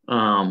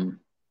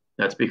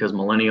 That's because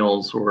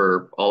millennials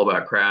were all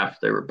about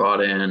craft. They were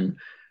bought in,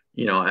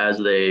 as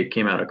they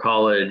came out of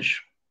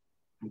college,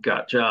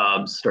 got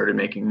jobs, started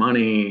making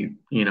money,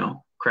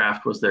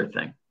 craft was their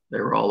thing. They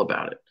were all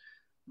about it.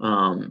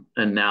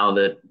 And now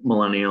that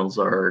millennials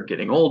are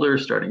getting older,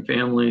 starting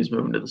families,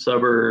 moving to the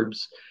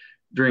suburbs,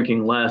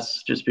 drinking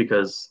less just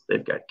because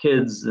they've got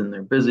kids and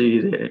they're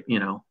busy,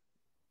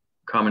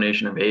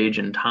 combination of age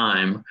and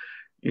time,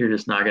 you're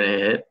just not going to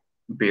hit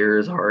beer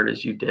as hard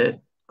as you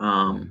did.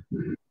 And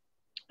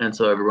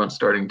so everyone's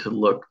starting to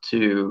look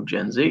to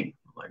Gen Z.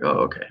 Like,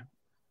 oh, okay.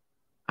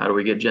 How do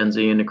we get Gen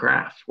Z into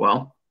craft?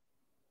 Well,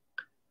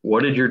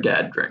 what did your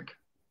dad drink?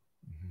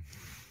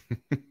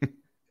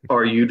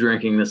 Are you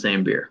drinking the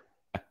same beer?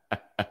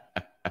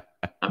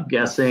 I'm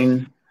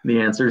guessing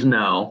the answer is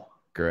no.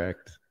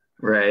 Correct.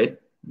 Right?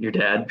 Your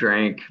dad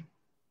drank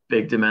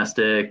big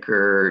domestic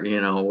or,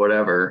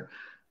 whatever.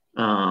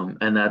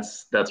 And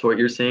that's what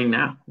you're seeing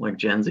now. Like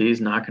Gen Z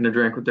is not going to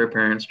drink what their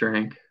parents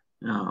drank.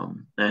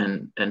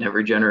 And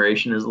every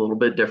generation is a little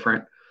bit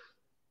different.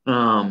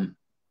 And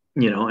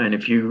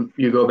if you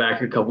go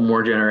back a couple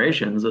more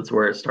generations, that's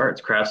where it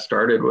starts. Craft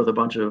started with a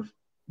bunch of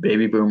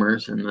baby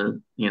boomers in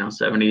the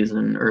 70s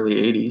and early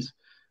 80s,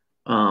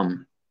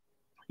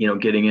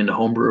 getting into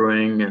home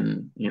brewing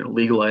and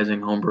legalizing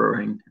home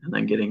brewing, and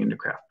then getting into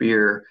craft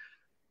beer,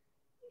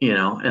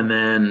 and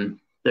then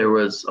there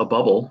was a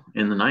bubble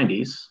in the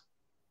 90s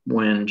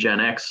when Gen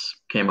X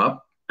came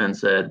up and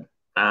said,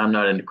 I'm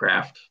not into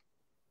craft,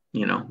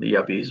 the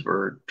yuppies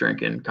were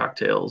drinking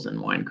cocktails and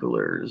wine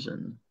coolers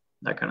and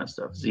that kind of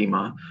stuff.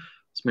 Zima,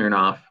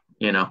 Smirnoff,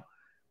 you know.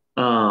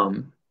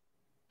 Um,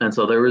 and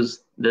so there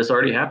was this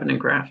already happened in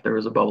craft. There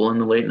was a bubble in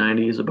the late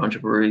 90s. A bunch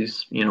of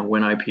breweries,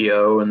 went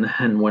IPO and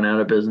then went out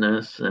of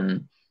business.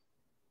 And,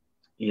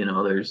 you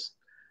know, there's,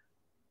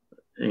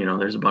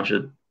 there's a bunch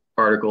of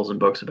articles and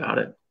books about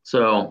it.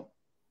 So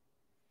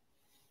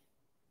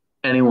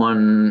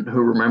anyone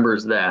who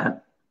remembers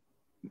that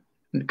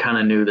kind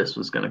of knew this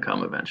was going to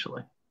come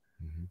eventually.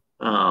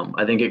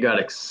 I think it got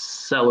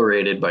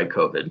accelerated by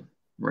COVID,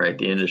 right?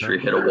 The industry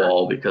hit a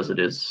wall because it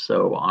is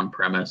so on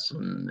premise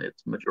and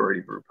it's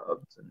majority brew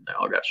pubs and they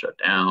all got shut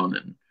down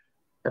and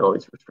had all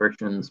these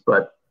restrictions.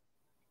 But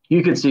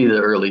you could see the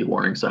early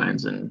warning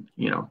signs in,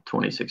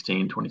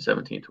 2016,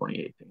 2017,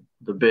 2018.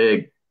 The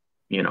big,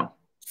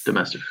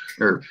 domestic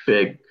or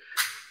big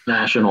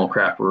national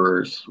craft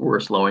brewers were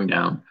slowing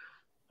down.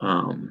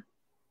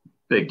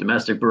 Big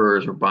domestic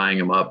brewers were buying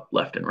them up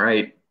left and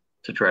right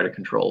to try to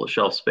control the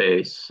shelf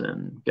space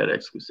and get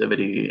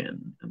exclusivity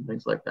and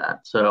things like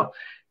that. So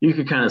you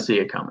could kind of see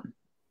it coming.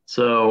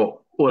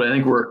 So what I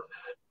think we're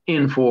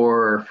in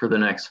for the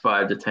next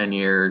 5 to 10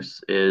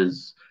 years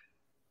is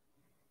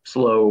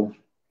slow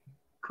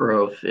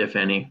growth, if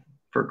any,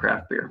 for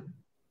craft beer.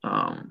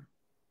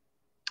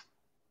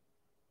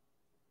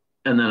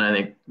 And then I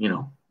think,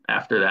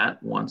 after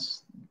that,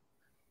 once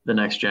the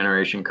next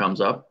generation comes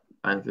up,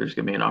 I think there's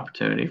going to be an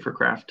opportunity for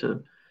craft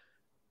to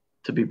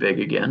be big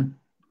again.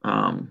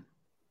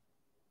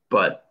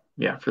 But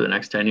yeah, for the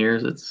next 10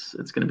 years,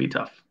 it's going to be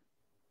tough.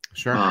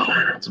 Sure. A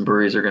bunch of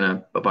breweries are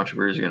going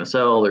to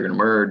sell, they're going to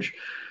merge,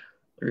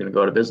 they're going to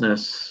go out of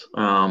business.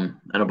 And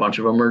a bunch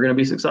of them are going to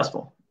be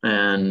successful.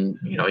 And,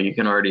 you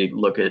can already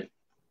look at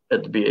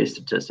the BA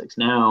statistics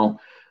now.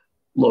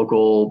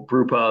 Local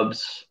brew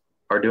pubs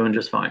are doing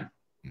just fine.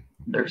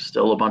 There's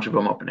still a bunch of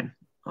them opening.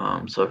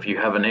 So if you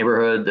have a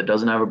neighborhood that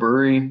doesn't have a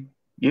brewery,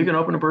 you can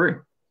open a brewery.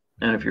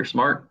 And if you're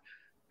smart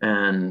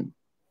and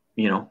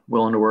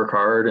willing to work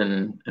hard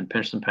and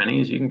pinch some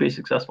pennies, you can be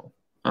successful.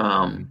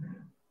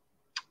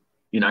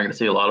 You're not going to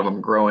see a lot of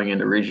them growing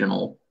into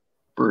regional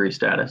brewery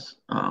status,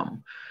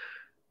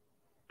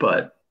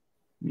 but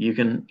you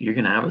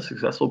can have a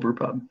successful brew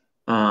pub.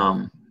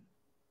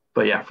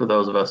 But yeah, for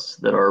those of us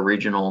that are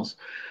regionals,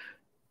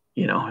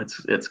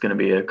 it's going to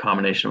be a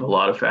combination of a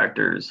lot of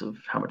factors of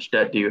how much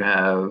debt do you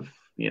have,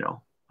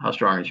 how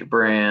strong is your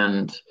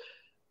brand,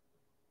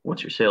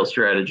 what's your sales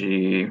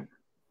strategy,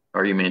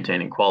 are you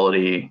maintaining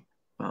quality,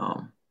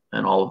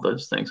 and all of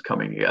those things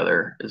coming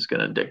together is going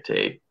to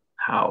dictate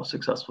how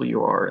successful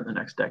you are in the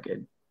next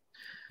decade.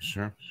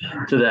 Sure.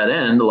 To that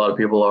end, a lot of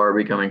people are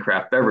becoming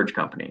craft beverage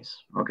companies.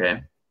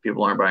 Okay.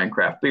 People aren't buying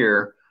craft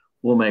beer.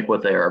 We'll make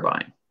what they are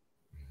buying.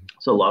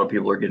 So a lot of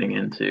people are getting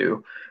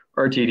into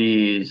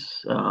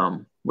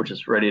RTDs, which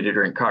is ready to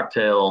drink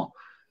cocktail,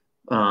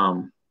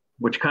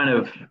 which kind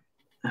of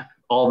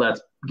all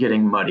that's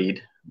getting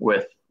muddied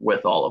with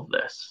all of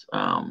this.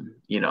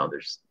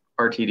 There's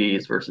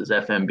RTDs versus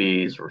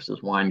FMBs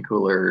versus wine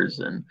coolers,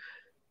 and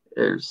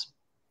there's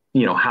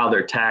how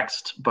they're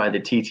taxed by the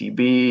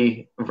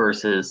TTB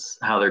versus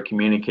how they're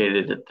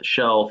communicated at the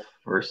shelf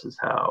versus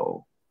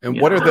how.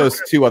 And what are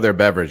those two other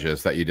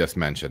beverages that you just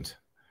mentioned?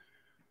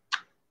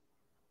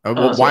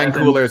 Wine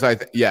coolers,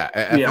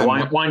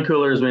 wine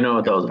coolers. We know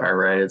what those are,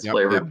 right? It's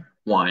flavored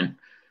wine,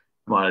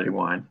 commodity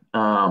wine.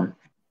 And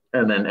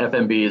then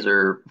FMBs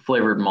are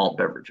flavored malt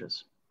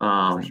beverages.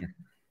 Sure.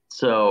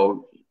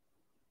 So,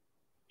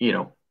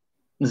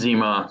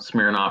 Zima,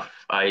 Smirnoff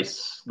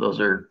Ice,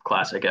 those are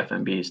classic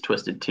FMBs.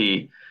 Twisted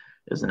Tea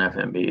is an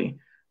FMB.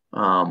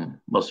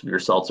 Most of your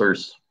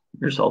seltzers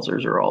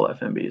are all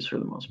FMBs for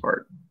the most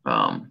part.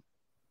 And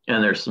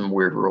there's some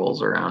weird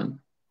rules around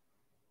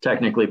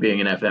technically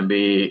being an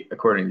FMB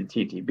according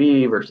to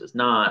TTB versus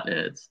not.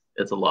 It's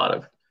a lot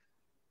of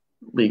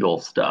legal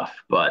stuff,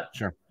 but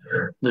sure.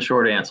 The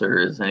short answer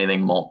is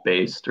anything malt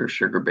based or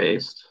sugar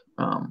based.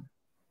 And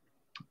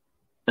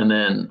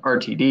then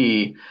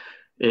RTD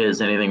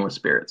is anything with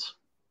spirits.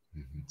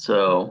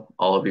 So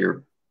all of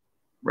your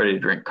ready to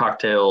drink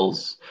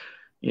cocktails,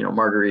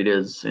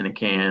 margaritas in a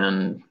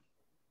can,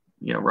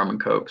 rum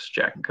and cokes,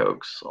 Jack and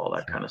Cokes, all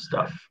that kind of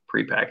stuff,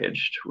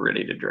 prepackaged,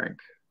 ready to drink.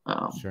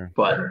 Sure.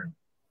 But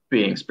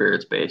being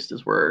spirits based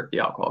is where the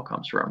alcohol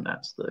comes from.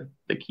 That's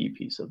the key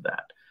piece of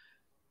that.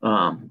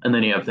 And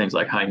then you have things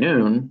like High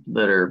Noon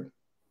that are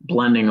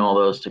blending all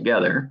those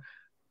together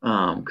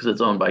because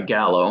it's owned by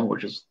Gallo,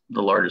 which is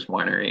the largest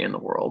winery in the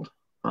world.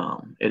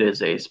 It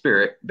is a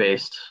spirit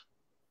based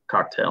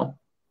cocktail,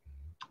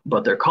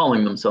 but they're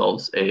calling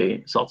themselves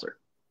a seltzer.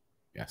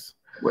 Yes.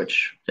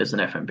 Which is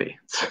an FMB.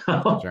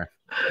 So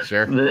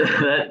sure.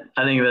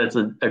 I think that's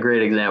a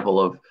great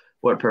example of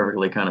what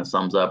perfectly kind of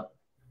sums up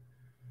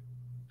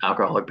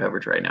alcoholic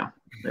beverage right now.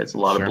 It's a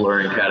lot of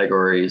blurring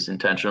categories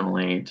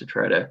intentionally to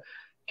try to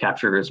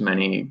capture as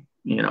many,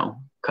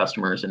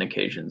 customers and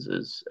occasions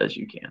as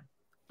you can.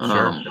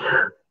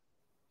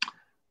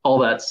 All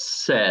that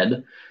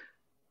said,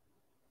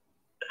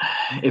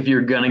 if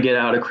you're going to get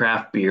out of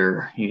craft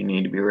beer, you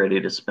need to be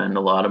ready to spend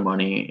a lot of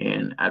money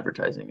in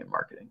advertising and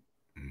marketing,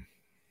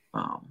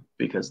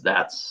 because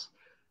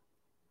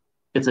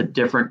it's a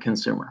different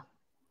consumer.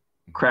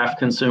 Craft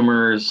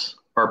consumers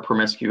are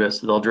promiscuous.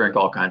 They'll drink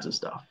all kinds of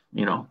stuff.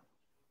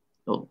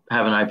 They'll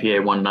have an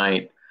IPA one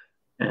night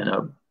and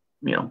a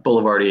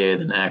Boulevardier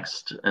the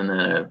next, and then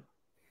a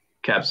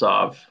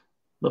Capsov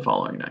the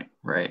following night,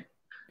 right?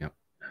 Yep.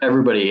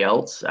 Everybody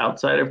else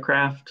outside of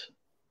craft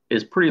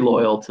is pretty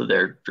loyal to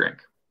their drink,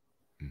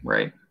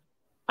 right?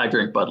 I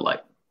drink Bud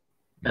Light,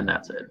 and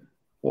that's it.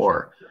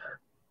 Or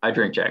I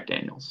drink Jack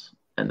Daniels,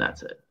 and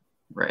that's it,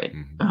 right?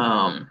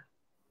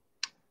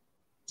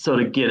 So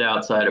to get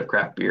outside of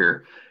craft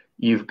beer,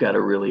 you've got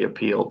to really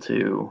appeal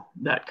to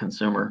that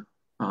consumer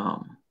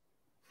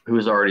who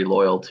is already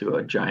loyal to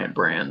a giant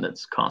brand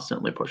that's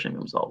constantly pushing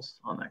themselves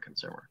on that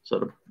consumer. So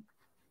to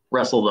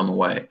wrestle them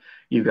away,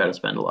 you've got to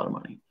spend a lot of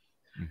money.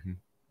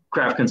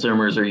 Craft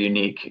consumers are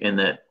unique in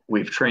that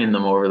we've trained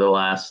them over the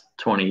last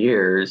 20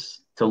 years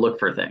to look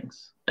for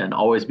things and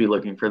always be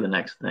looking for the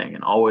next thing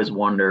and always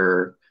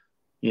wonder,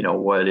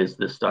 what is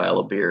this style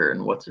of beer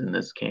and what's in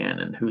this can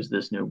and who's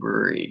this new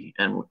brewery.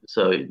 And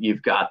so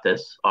you've got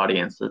this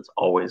audience that's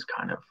always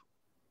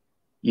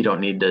you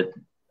don't need to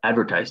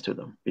advertise to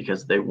them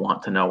because they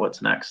want to know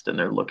what's next and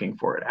they're looking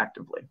for it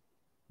actively.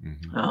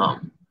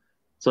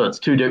 So it's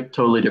two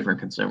totally different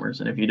consumers.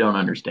 And if you don't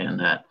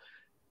understand that,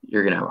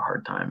 you're going to have a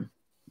hard time,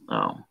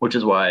 which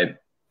is why,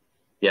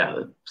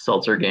 the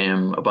seltzer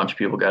game, a bunch of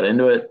people got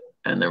into it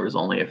and there was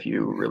only a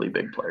few really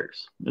big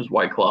players. There's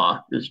White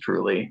Claw, is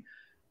Truly,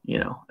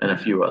 and a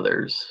few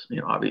others.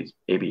 Obviously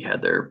AB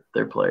had their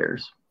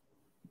players,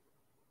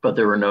 but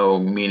there were no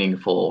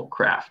meaningful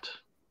craft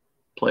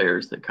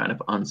players that kind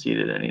of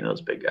unseated any of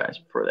those big guys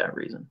for that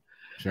reason.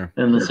 Sure.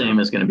 And the same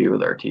is going to be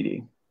with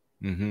RTD.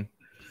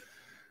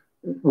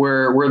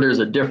 Where there's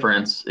a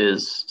difference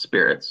is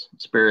spirits.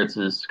 Spirits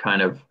is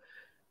kind of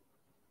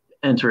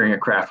entering a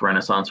craft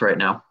renaissance right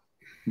now.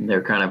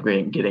 They're kind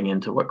of getting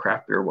into what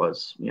craft beer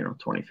was,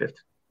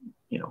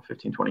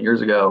 15, 20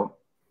 years ago,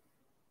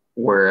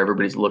 where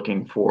everybody's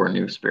looking for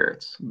new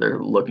spirits. They're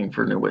looking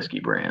for new whiskey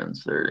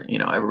brands.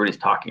 Everybody's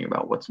talking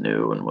about what's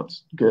new and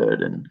what's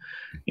good. And,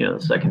 the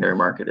secondary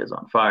market is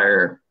on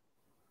fire.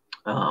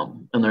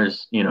 And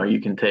there's,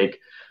 you can take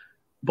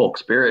bulk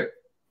spirit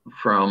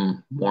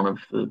from one of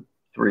the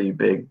 3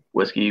 big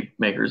whiskey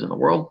makers in the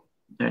world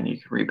and you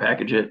can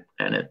repackage it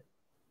and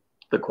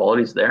the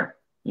quality's there.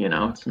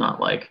 It's not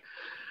like,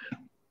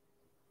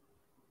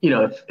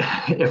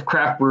 if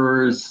craft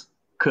brewers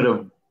could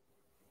have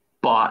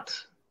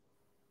bought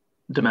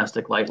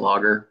domestic light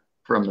lager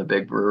from the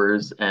big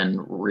brewers and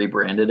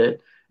rebranded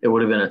it, it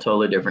would have been a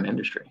totally different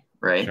industry,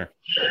 right?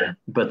 Sure.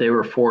 But they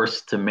were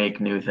forced to make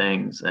new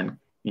things and,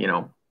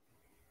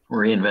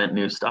 reinvent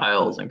new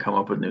styles and come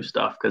up with new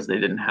stuff because they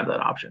didn't have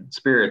that option.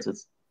 Spirits,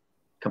 it's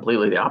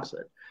completely the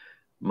opposite.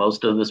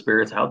 Most of the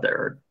spirits out there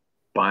are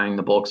buying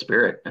the bulk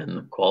spirit and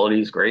the quality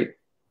is great.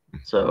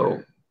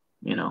 So,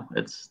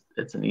 it's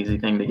an easy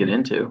thing to get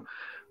into.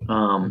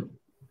 And,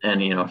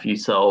 if you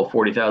sell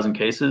 40,000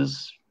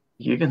 cases,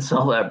 you can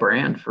sell that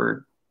brand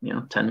for,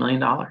 $10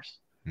 million.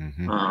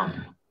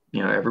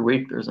 Every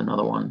week there's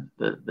another one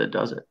that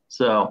does it.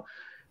 So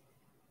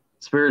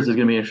spirits is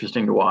going to be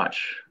interesting to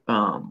watch.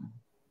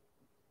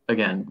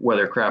 Again,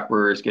 whether craft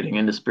brewers getting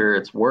into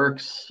spirits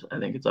works, I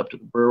think it's up to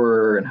the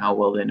brewer and how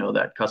well they know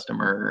that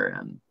customer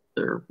and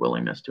their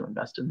willingness to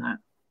invest in that.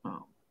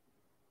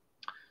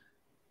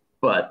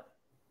 But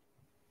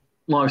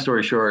long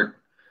story short,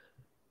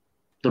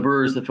 the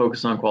brewers that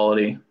focus on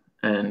quality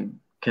and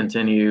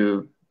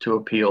continue to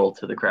appeal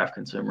to the craft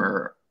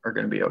consumer are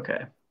going to be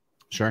okay.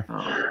 Sure.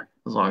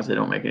 As long as they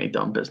don't make any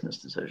dumb business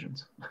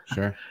decisions.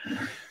 Sure.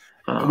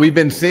 We've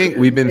been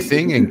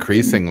seeing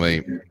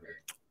increasingly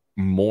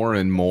more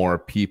and more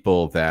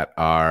people that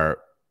are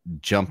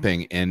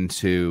jumping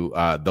into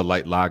the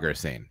light lager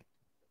scene.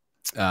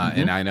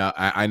 And I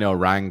know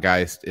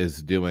Rhinegeist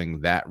is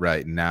doing that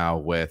right now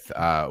with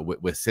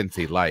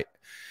Cincy Light.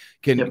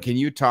 Can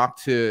you talk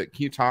to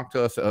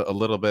us a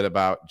little bit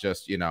about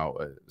just,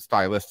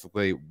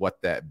 stylistically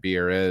what that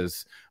beer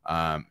is,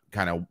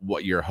 kind of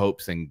what your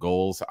hopes and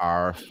goals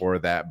are for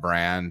that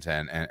brand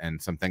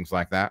and some things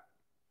like that?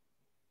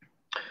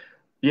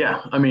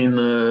 Yeah, I mean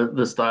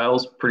the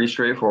style's pretty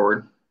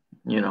straightforward.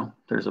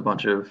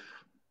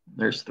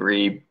 There's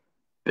 3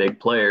 big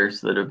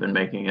players that have been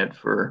making it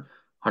for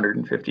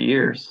 150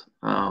 years.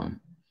 And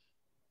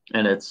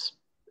it's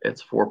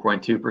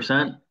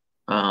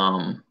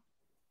 4.2%,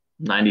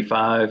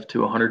 95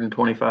 to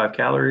 125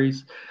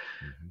 calories.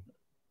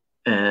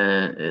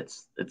 And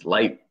it's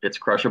light, it's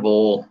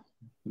crushable,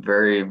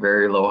 very,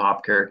 very low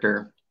hop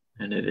character.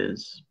 And it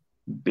is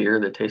beer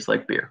that tastes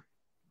like beer,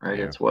 right?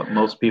 Yeah. It's what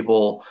most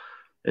people,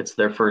 it's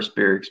their first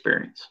beer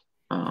experience.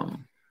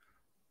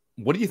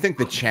 What do you think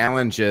the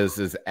challenge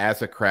is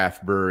as a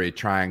craft brewery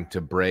trying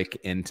to break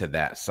into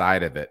that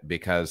side of it?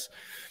 Because,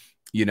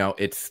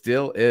 it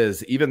still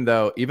is, even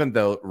though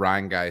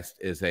Rhinegeist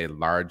is a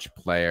large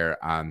player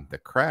on the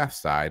craft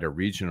side, a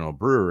regional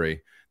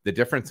brewery, the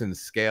difference in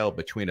scale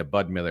between a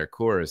Bud Miller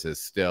Coors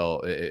is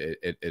still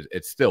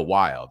it's still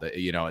wild.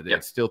 Yep.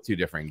 It's still two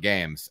different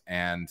games,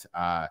 and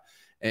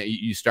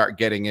you start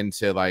getting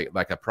into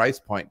like a price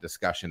point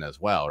discussion as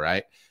well,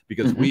 right?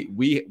 Because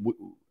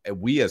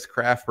we as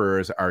craft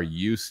brewers are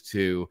used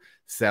to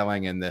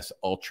selling in this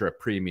ultra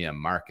premium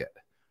market,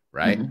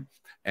 right?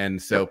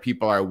 And so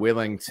people are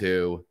willing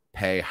to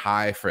pay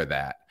high for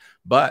that.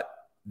 But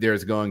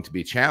there's going to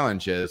be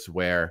challenges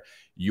where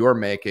you're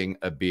making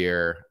a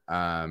beer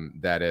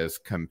that is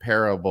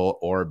comparable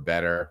or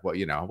better,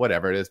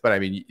 whatever it is. But I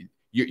mean,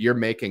 you're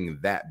making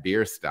that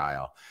beer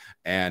style,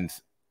 and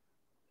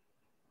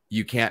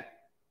you can't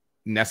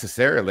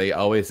necessarily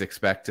always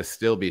expect to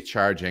still be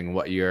charging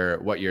what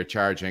you're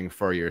charging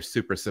for your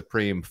Super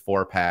Supreme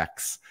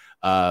 4-packs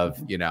of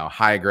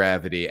high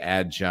gravity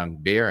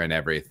adjunct beer and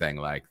everything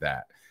like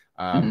that.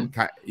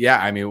 Yeah,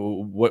 I mean,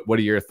 what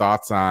are your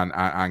thoughts on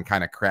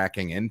kind of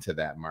cracking into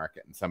that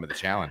market and some of the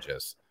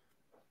challenges?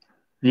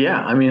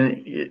 Yeah, I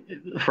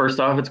mean, first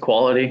off, it's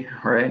quality,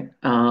 right?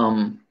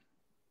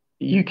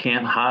 You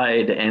can't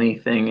hide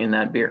anything in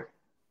that beer.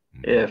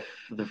 If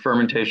the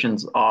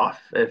fermentation's off,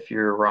 if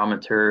your raw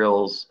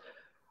materials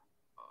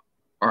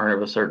aren't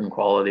of a certain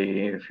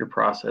quality, if your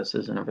process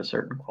isn't of a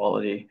certain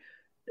quality,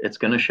 it's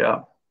going to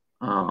show.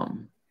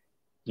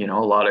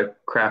 A lot of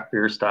craft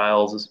beer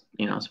styles,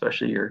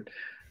 especially your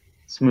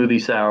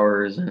smoothie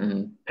sours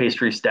and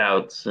pastry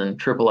stouts and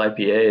triple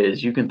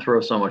IPAs, you can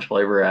throw so much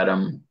flavor at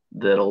them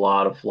that a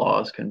lot of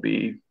flaws can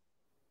be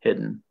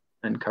hidden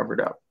and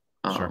covered up.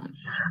 Sure.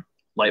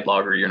 Light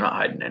lager, you're not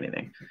hiding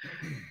anything.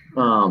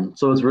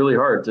 So it's really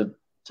hard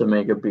to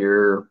make a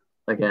beer,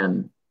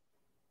 again,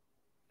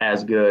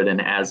 as good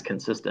and as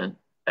consistent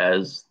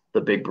as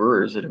the big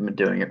brewers that have been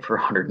doing it for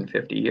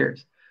 150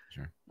 years.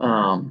 Sure.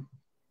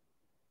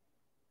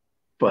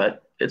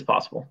 But it's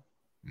possible.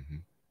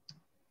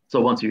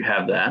 So once you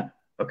have that,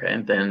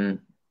 okay,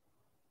 then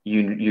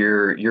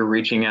you're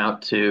reaching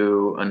out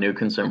to a new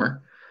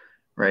consumer,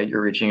 right?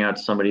 You're reaching out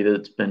to somebody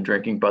that's been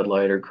drinking Bud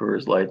Light or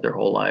Coors Light their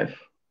whole life,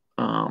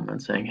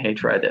 and saying, "Hey,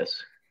 try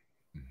this."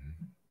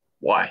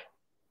 Why?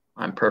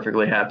 I'm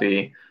perfectly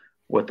happy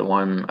with the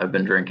one I've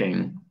been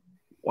drinking.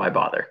 Why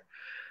bother?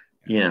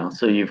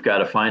 So you've got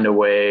to find a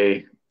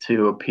way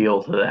to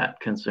appeal to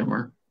that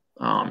consumer.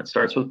 It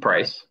starts with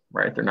price,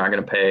 right? They're not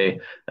going to pay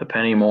a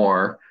penny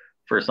more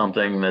for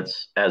something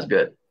that's as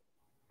good.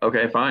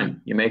 Okay,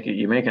 fine. You make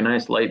a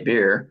nice light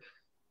beer.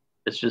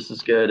 It's just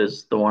as good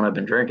as the one I've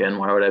been drinking.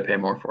 Why would I pay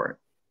more for it?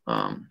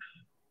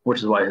 Which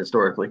is why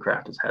historically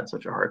craft has had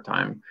such a hard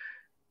time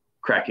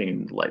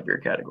cracking the light beer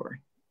category.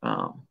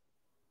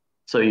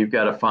 So you've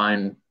got to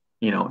find,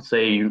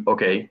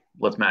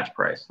 let's match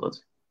price.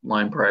 Let's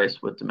line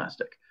price with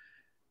domestic.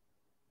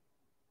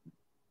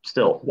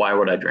 Still, why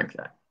would I drink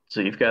that? So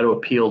you've got to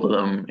appeal to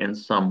them in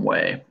some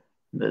way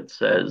that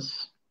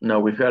says, no,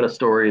 we've got a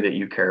story that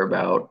you care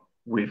about.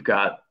 We've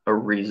got a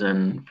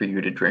reason for you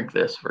to drink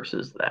this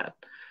versus that.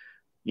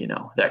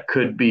 That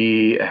could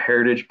be a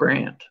heritage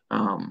brand.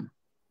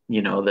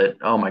 That,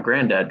 oh, my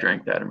granddad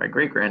drank that, or my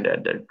great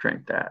granddad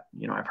drank that.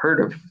 I've heard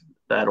of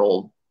that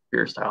old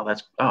beer style.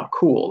 That's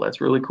cool.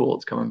 That's really cool.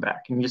 It's coming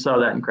back. And you saw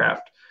that in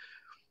craft,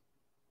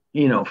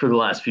 for the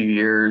last few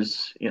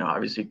years.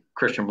 Obviously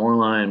Christian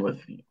Moorline with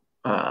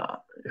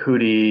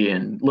Hootie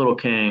and Little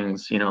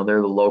Kings.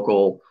 They're the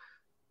local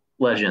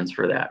legends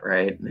for that,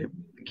 right? They're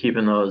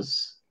keeping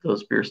those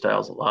beer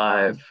styles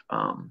alive.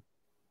 And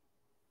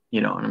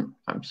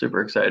I'm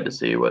super excited to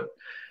see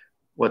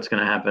what's going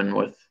to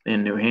happen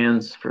in new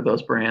hands for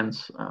those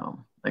brands. I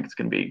think it's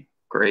going to be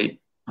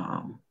great.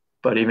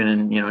 But even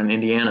in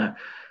Indiana,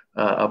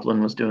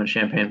 Upland was doing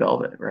Champagne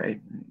Velvet,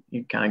 right?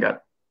 You kind of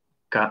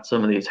got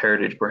some of these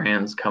heritage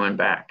brands coming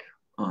back.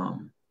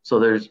 So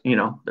there's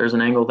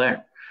an angle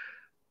there.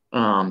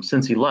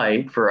 Cincy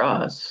Light for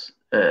us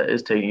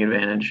is taking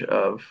advantage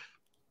of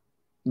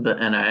the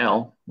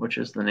NIL, which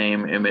is the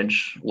name,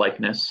 image,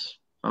 likeness,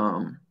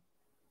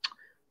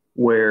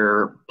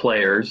 where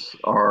players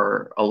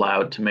are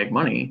allowed to make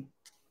money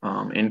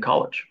in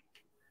college,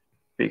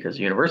 because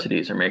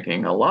universities are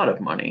making a lot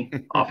of money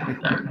off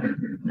of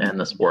them and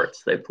the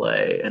sports they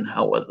play and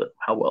how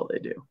well they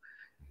do.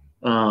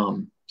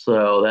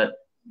 So that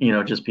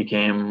just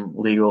became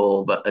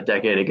legal but a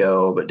decade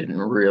ago, but didn't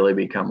really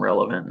become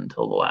relevant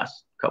until the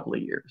last couple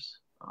of years.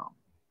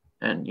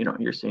 And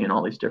you're seeing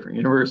all these different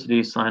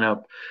universities sign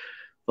up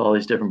with all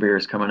these different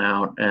beers coming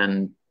out,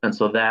 and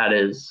so that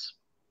is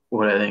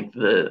what I think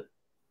the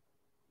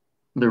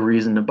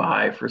reason to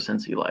buy for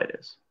Cincy Light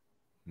is.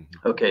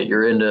 Okay,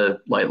 you're into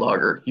light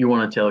lager. You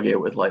want to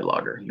tailgate with light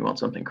lager. You want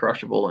something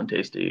crushable and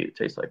tasty. It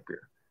tastes like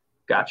beer.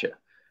 Gotcha.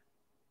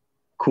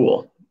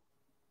 Cool.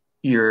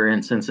 You're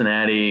in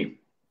Cincinnati.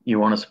 You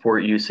want to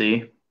support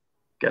UC.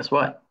 Guess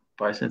what?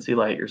 Buy Cincy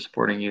Light. You're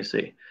supporting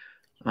UC.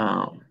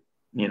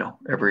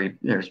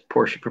 There's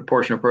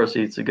proportion of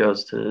proceeds that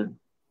goes to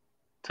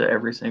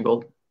every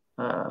single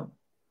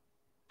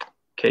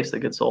case that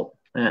gets sold.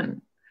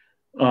 And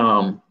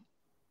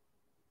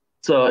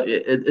so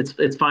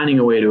it's finding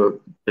a way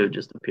to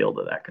just appeal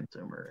to that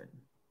consumer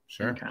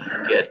and Sure. kind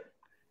of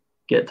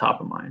get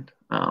top of mind.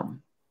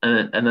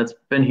 And that's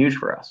been huge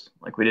for us.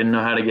 Like we didn't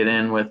know how to get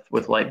in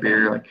with light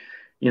beer. Like,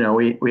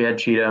 we had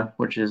Cheetah,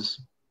 which is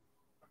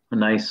a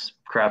nice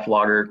craft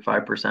lager,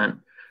 5%.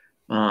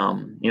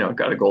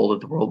 Got a gold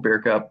at the World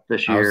Beer Cup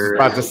this I was just year.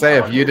 about to say,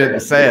 if you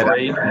didn't say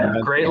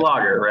it, Great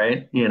lager,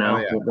 right? Oh,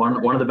 yeah.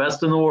 One of the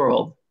best in the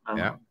world.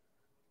 Yeah.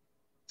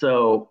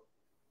 So,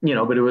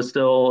 but it was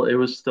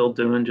still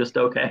doing just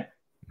okay,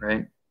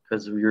 right?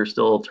 Because we were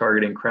still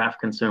targeting craft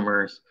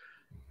consumers,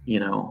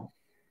 and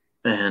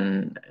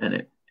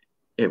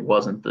it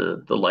wasn't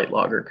the light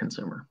lager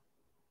consumer.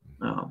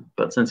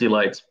 But Cincy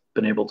Light's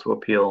been able to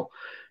appeal.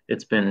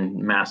 It's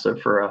been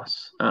massive for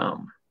us.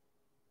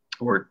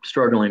 We're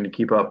struggling to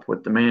keep up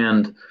with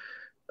demand.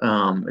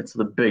 It's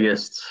the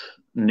biggest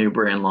new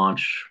brand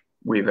launch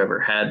we've ever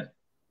had,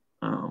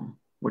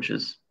 which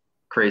is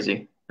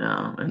crazy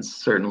and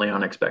certainly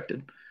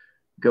unexpected.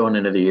 Going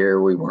into the year,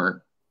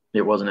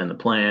 it wasn't in the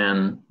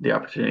plan. The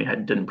opportunity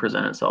didn't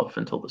present itself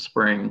until the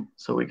spring.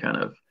 So we kind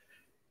of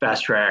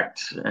fast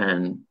tracked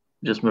and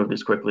just moved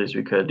as quickly as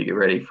we could to get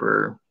ready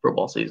for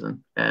football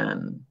season.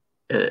 And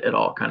it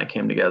all kind of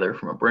came together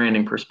from a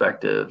branding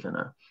perspective and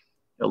a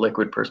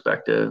liquid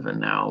perspective. And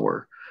now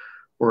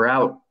we're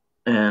out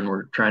and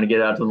we're trying to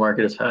get out to the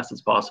market as fast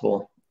as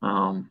possible.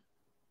 And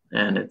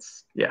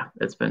it's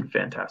been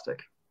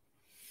fantastic.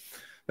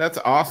 That's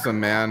awesome,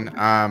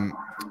 man.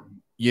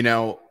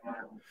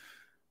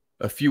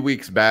 A few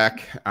weeks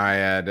back, I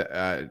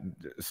had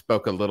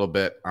spoke a little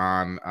bit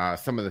on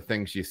some of the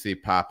things you see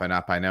popping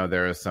up. I know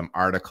there are some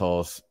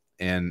articles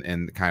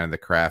in kind of the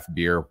craft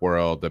beer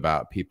world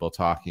about people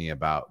talking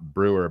about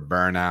brewer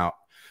burnout.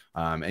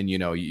 And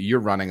you're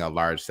running a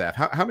large staff.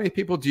 How many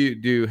people do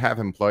you have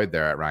employed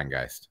there at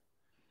Rhinegeist?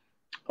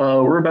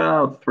 We're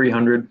about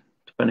 300,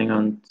 depending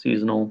on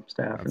seasonal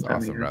staff. That's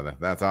awesome, brother.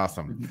 That's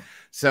awesome. Mm-hmm.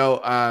 So,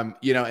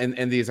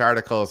 and these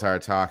articles are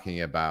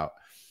talking about,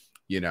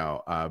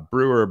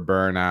 brewer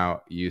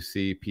burnout. You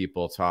see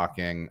people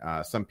talking,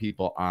 some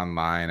people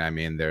online. I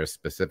mean, there's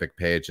specific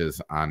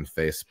pages on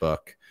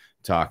Facebook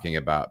talking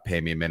about pay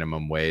me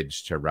minimum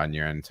wage to run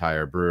your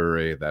entire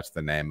brewery. That's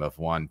the name of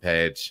one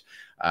page.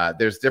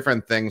 There's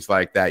different things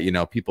like that,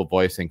 people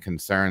voicing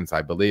concerns.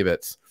 I believe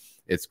it's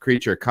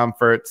Creature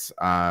Comforts,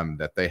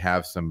 that they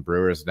have some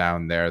brewers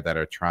down there that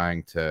are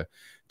trying to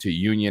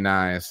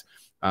unionize.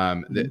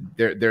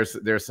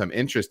 There's some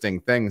interesting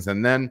things.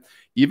 And then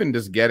even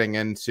just getting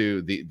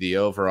into the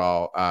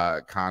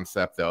overall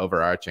concept, the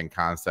overarching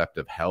concept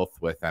of health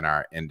within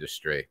our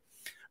industry.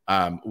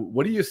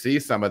 What do you see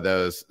some of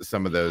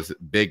those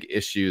big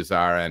issues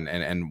are,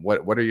 and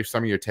what are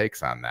some of your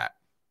takes on that?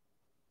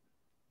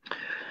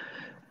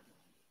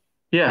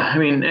 Yeah, I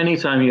mean,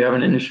 anytime you have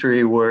an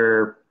industry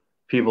where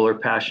people are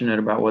passionate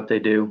about what they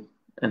do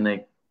and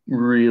they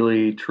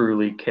really,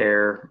 truly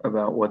care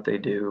about what they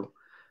do,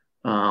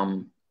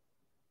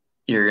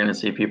 you're going to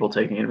see people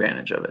taking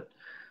advantage of it.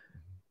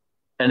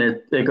 And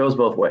it goes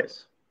both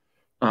ways.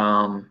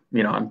 I'm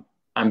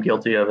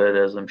guilty of it,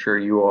 as I'm sure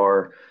you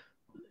are.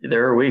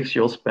 There are weeks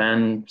you'll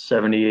spend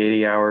 70,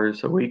 80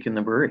 hours a week in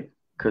the brewery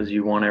because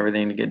you want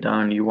everything to get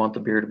done. You want the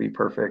beer to be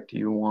perfect.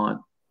 You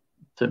want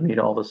to meet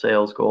all the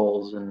sales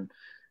goals and,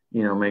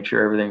 make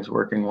sure everything's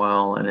working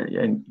well.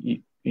 And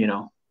you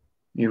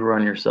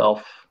run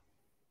yourself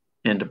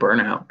into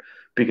burnout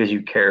because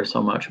you care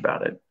so much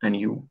about it and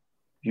you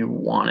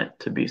want it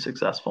to be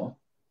successful.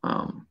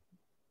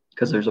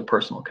 Because there's a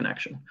personal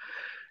connection.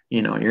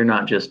 You're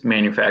not just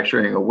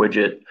manufacturing a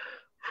widget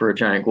for a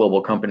giant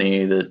global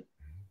company that,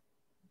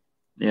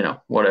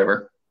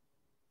 whatever.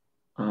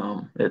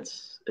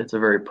 It's a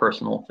very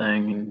personal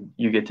thing, and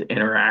you get to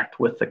interact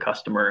with the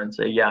customer and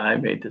say, yeah, I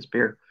made this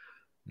beer.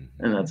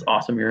 Mm-hmm. And that's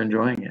awesome. You're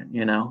enjoying it.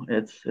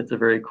 It's a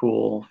very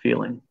cool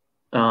feeling.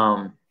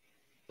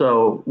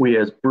 So we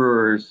as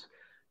brewers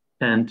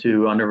tend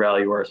to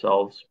undervalue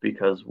ourselves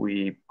because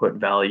we put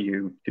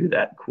value to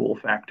that cool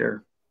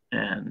factor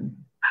and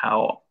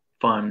how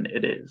fun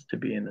it is to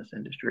be in this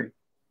industry.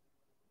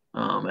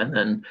 And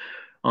then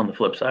on the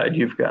flip side,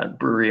 you've got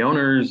brewery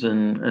owners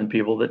and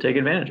people that take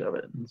advantage of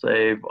it and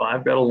say, well,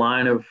 I've got a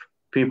line of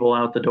people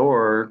out the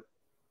door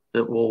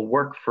that will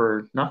work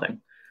for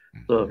nothing.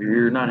 So if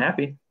you're not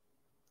happy,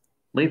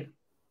 leave.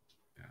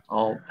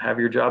 I'll have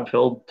your job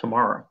filled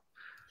tomorrow.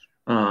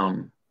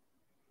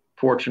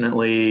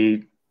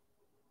 Fortunately,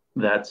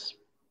 that's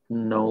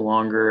no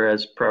longer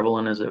as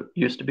prevalent as it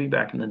used to be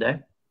back in the day.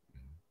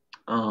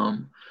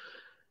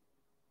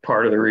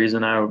 Part of the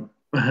reason I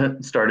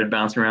started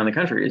bouncing around the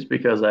country is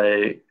because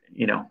I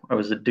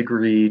was a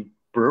degree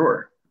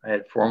brewer. I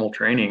had formal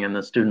training and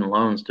the student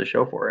loans to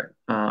show for it.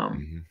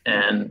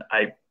 And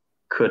I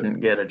couldn't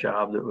get a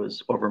job that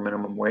was over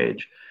minimum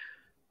wage,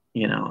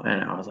 and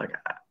I was like,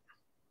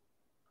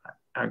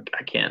 I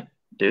can't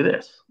do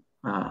this.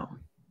 So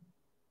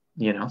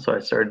I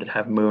started to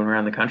have moving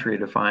around the country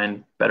to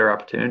find better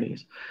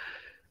opportunities.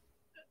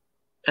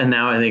 And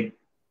now I think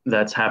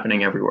that's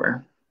happening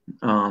everywhere.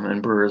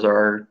 And brewers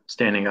are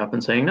standing up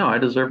and saying, no, I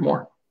deserve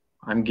more.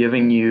 I'm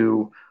giving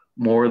you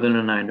more than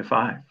a 9 to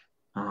 5.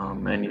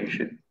 And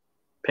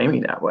pay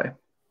me that way.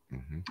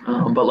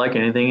 Mm-hmm. But like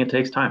anything, it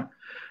takes time.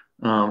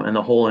 And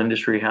the whole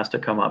industry has to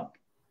come up,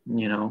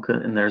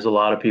 and there's a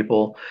lot of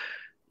people,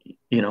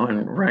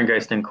 and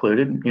Rhinegeist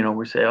included,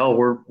 we say, oh,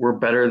 we're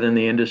better than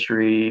the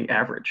industry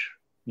average.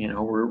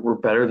 We're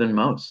better than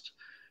most.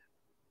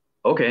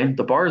 Okay,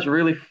 the bar is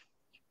really,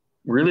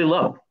 really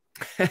low.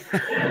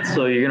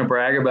 So you're going to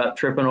brag about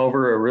tripping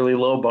over a really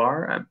low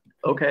bar?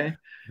 Okay,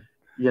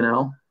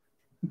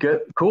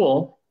 good,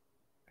 cool,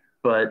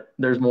 but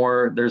there's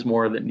more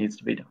that needs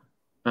to be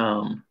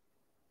done.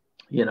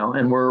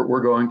 And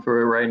we're going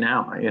through it right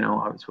now.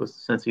 Obviously,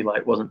 Cincy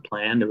Light wasn't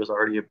planned. It was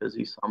already a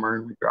busy summer,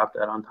 and we dropped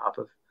that on top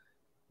of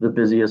the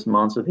busiest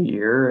months of the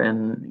year.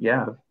 And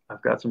yeah,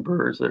 I've got some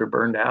brewers that are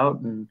burned out,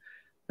 and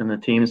the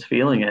team's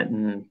feeling it.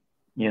 And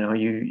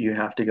you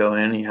have to go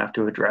in, you have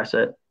to address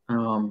it.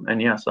 And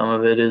yeah, some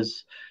of it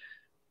is,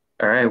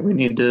 all right, we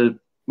need to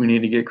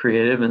get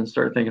creative and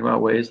start thinking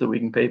about ways that we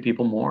can pay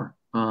people more.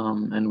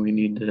 And we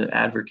need to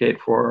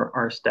advocate for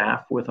our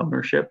staff with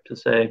ownership to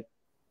say,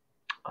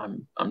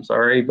 I'm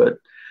sorry, but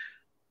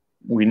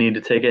we need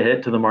to take a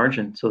hit to the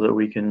margin so that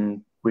we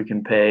can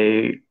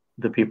pay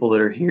the people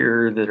that are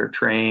here, that are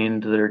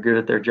trained, that are good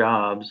at their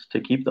jobs, to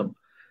keep them.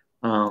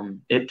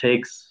 It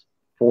takes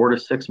 4 to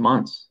 6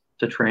 months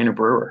to train a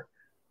brewer.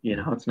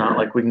 It's not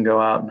like we can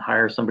go out and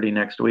hire somebody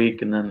next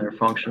week and then they're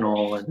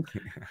functional and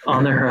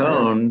on their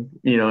own,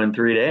 in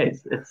 3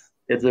 days.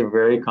 It's a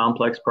very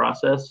complex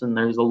process, and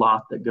there's a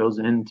lot that goes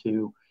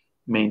into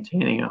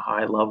maintaining a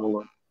high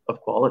level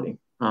of quality.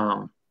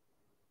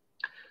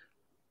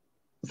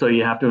 So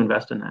you have to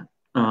invest in that.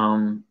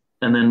 And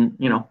then,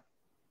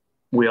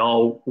 we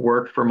all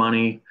work for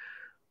money.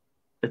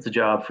 It's a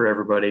job for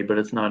everybody, but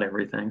it's not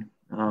everything.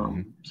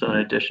 So in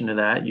addition to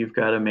that, you've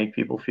got to make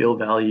people feel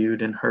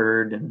valued and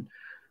heard,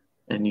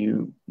 and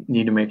you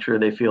need to make sure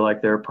they feel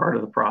like they're a part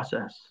of the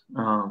process,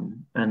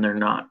 and they're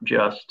not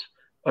just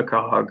a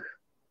cog,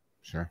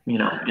 sure,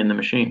 in the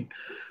machine.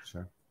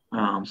 Sure.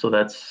 So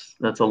that's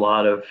a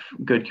lot of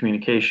good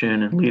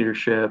communication and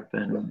leadership,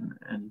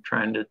 and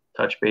trying to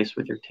touch base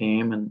with your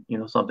team.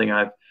 And something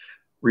I've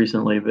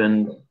recently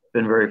been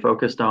very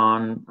focused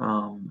on,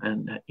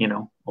 and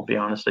I'll be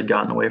honest, had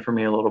gotten away from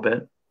me a little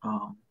bit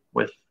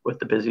with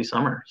the busy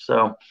summer.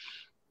 So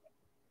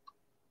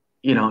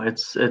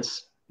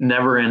it's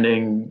never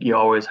ending. You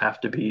always have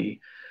to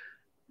be.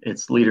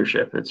 It's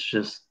leadership. It's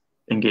just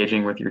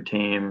engaging with your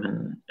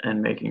team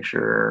and making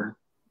sure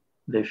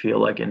they feel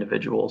like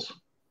individuals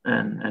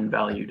and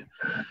valued.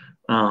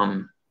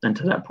 And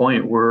to that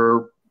point,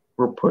 we're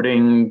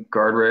putting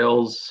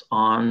guardrails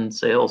on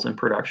sales and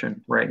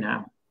production right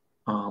now.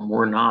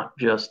 We're not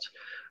just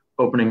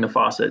opening the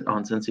faucet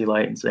on Cincy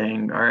Light and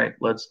saying, all right,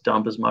 let's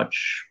dump as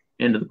much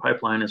into the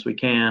pipeline as we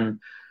can.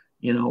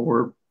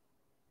 We're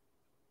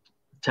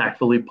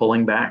tactfully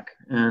pulling back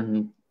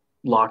and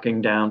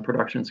locking down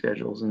production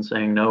schedules and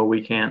saying, no,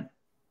 we can't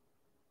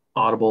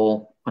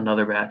audible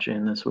another batch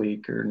in this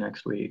week or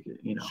next week,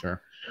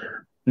 Sure.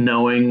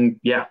 Knowing,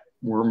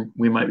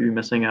 we might be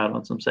missing out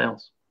on some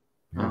sales.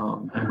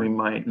 And we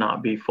might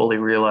not be fully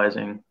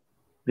realizing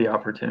the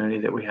opportunity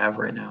that we have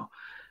right now.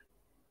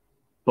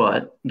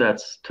 But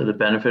that's to the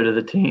benefit of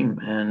the team,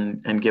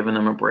 and giving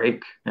them a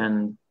break,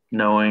 and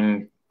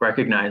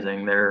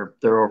recognizing they're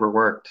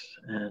overworked,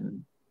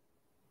 and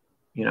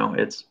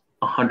it's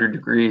 100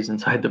 degrees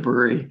inside the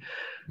brewery.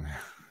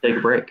 Take a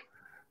break.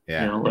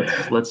 Yeah.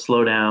 Let's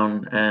slow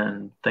down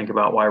and think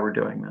about why we're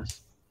doing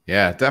this.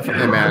 Yeah,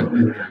 definitely,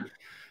 man.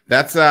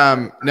 That's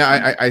no,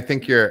 I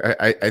think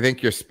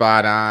you're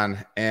spot on,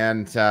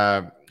 and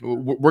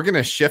we're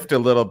gonna shift a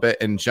little bit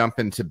and jump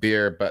into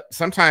beer. But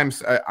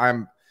sometimes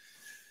I'm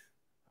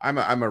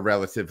a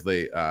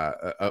relatively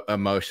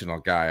emotional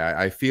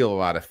guy. I feel a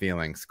lot of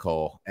feelings,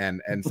 Cole,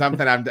 and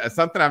something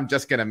I'm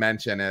just gonna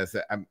mention is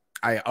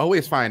I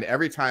always find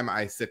every time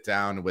I sit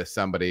down with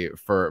somebody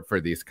for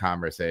these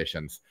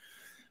conversations,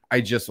 I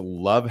just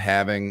love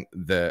having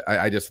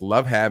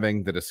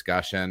the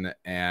discussion,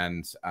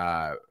 and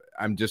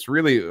I'm just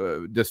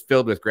really just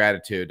filled with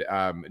gratitude.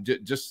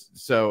 Just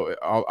so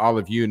all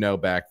of you know,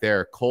 back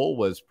there, Cole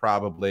was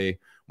probably,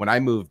 when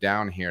I moved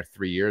down here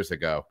 3 years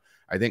ago,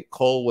 I think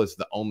Cole was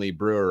the only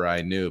brewer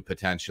I knew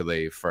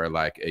potentially for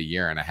like a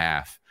year and a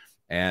half.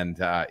 And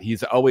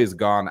he's always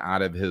gone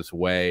out of his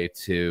way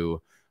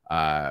to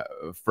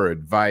for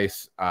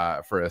advice,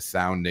 for a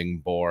sounding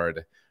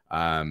board.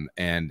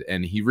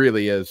 And he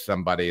really is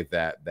somebody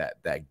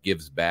that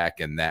gives back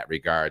in that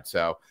regard.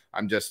 So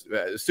I'm just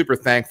super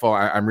thankful.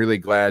 I'm really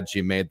glad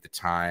you made the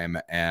time,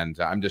 and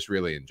I'm just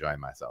really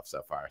enjoying myself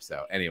so far.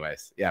 So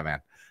anyways, yeah,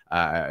 man,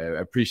 I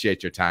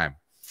appreciate your time.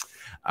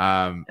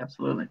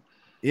 Absolutely.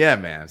 Yeah,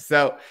 man.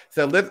 So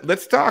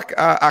let's talk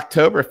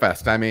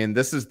Oktoberfest. I mean,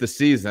 this is the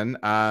season.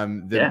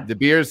 The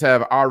beers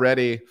have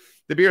already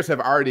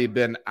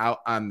been out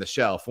on the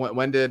shelf.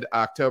 When did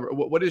October?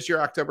 What is your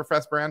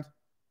Oktoberfest brand?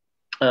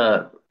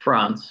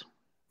 Franz.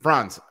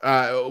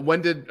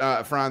 When did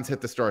Franz hit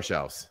the store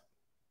shelves?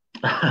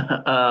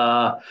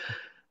 I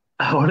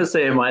want to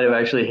say it might have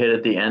actually hit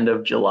at the end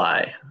of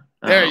July.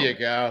 There you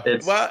go.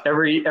 It's Well,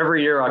 every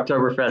year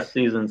Oktoberfest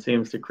season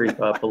seems to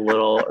creep up a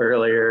little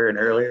earlier and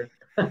earlier.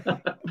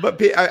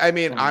 but I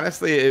mean,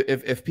 honestly,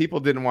 if people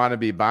didn't want to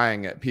be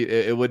buying it,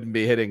 it wouldn't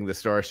be hitting the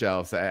store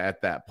shelves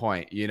at that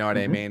point. You know what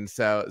I mean?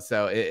 So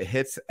it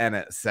hits and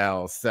it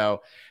sells.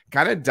 So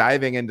kind of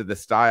diving into the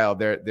style,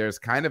 there's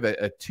kind of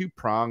a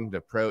two-pronged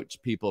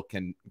approach people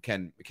can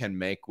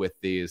make with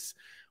these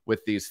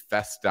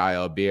fest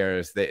style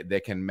beers.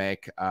 They can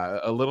make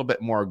a little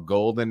bit more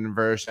golden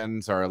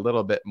versions or a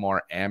little bit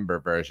more amber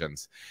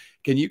versions.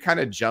 Can you kind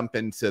of jump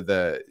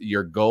into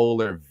your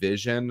goal or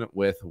vision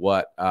with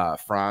what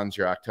Franz,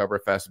 your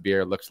Oktoberfest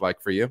beer, looks like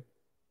for you?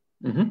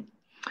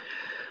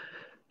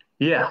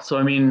 Yeah, so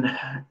I mean,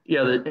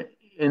 yeah,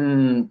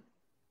 in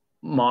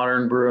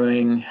modern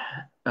brewing,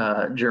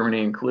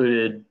 Germany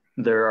included,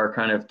 there are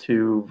kind of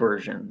two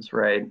versions,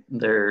 right?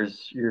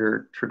 There's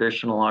your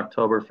traditional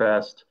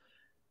Oktoberfest,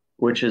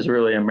 which is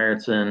really a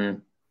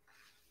Märzen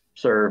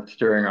served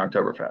during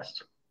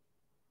Oktoberfest.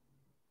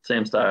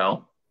 Same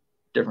style,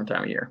 different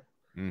time of year.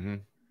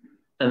 And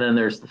then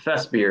there's the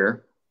fest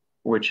beer,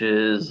 which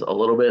is a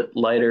little bit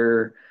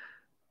lighter,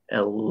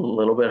 a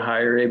little bit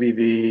higher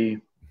ABV.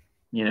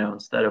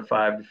 Instead of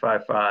 5 to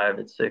 5.5,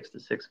 it's 6 to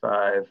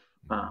 6.5.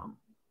 So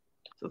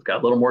it's got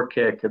a little more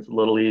kick. It's a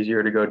little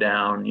easier to go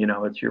down.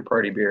 It's your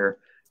party beer,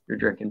 your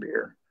drinking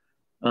beer.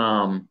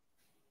 So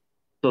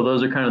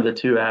those are kind of the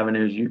two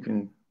avenues you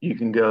can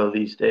go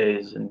these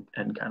days and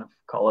kind of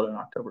call it an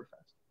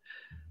Oktoberfest.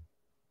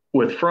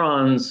 With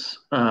Franz,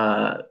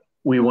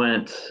 we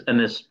went, and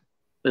this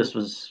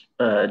was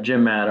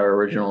Jim Matt, our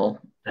original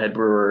head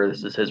brewer.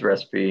 This is his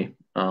recipe.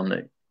 I'm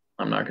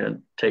not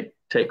going to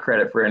take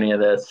credit for any of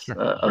this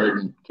other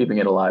than keeping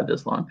it alive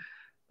this long.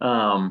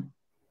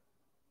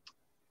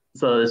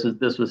 So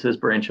this was his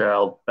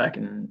brainchild back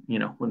in,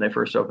 when they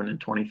first opened in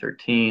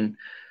 2013.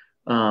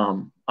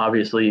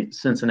 Obviously,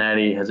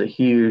 Cincinnati has a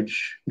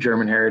huge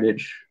German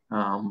heritage.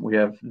 We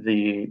have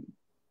the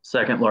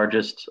second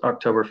largest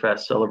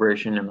Oktoberfest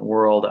celebration in the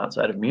world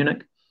outside of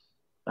Munich.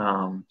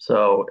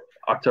 So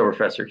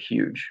Oktoberfests are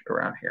huge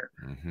around here.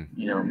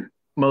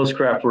 Most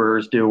craft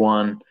brewers do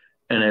one,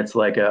 and it's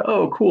like,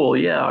 oh, cool,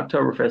 yeah,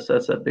 Oktoberfest,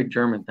 that's that big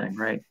German thing,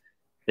 right?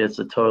 It's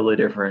a totally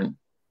different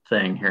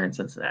thing here in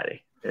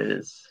Cincinnati. It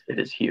is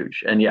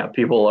huge. And yeah,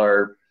 people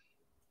are,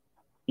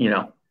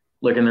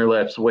 licking their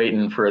lips,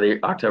 waiting for the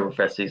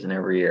Oktoberfest season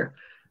every year.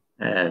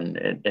 And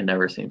it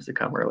never seems to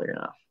come early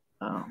enough.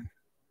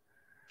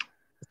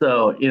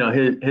 So,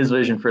 his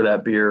vision for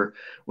that beer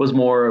was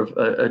more of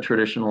a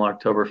traditional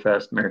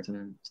Oktoberfest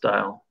Märzen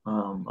style,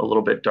 a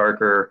little bit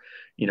darker,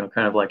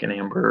 kind of like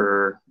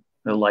a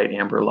light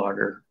amber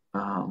lager,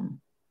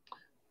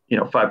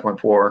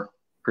 5.4%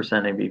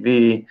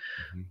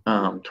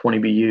 ABV, 20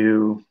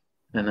 BU,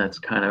 and that's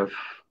kind of,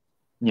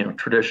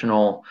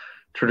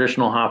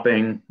 traditional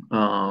hopping,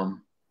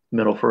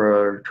 middle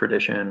for a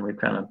tradition. We've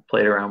kind of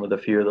played around with a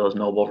few of those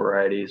noble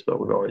varieties,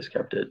 but we've always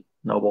kept it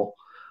noble.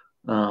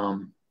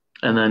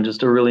 And then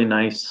just a really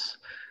nice,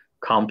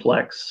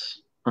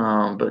 complex,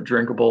 but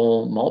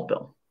drinkable malt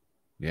bill.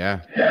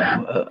 Yeah.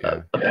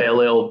 A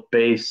pale ale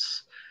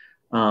base,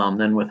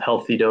 then with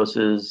healthy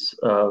doses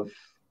of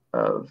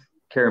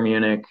Cara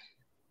Munich,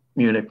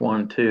 Munich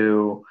 1,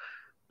 2,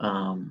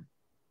 and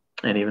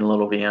even a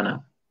little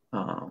Vienna,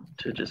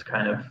 to just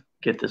kind of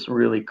get this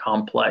really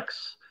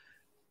complex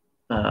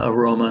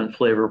aroma and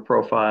flavor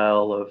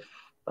profile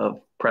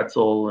of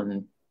pretzel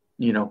and,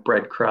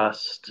 bread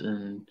crust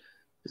and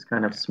just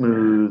kind of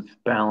smooth,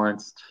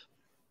 balanced,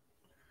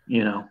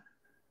 Yeah,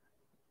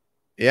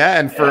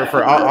 and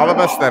for all of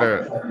us that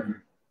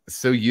are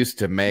so used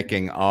to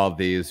making all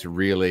these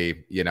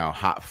really,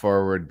 hop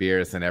forward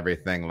beers and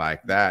everything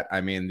like that. I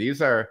mean,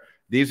 these are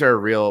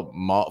real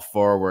malt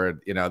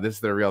forward. This is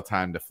the real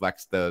time to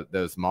flex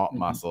those malt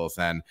muscles.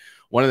 And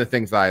one of the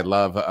things I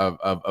love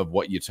of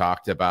what you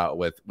talked about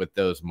with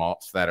those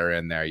malts that are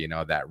in there,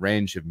 that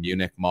range of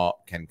Munich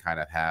malt can kind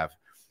of have,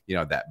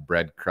 that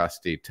bread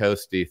crusty,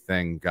 toasty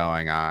thing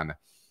going on.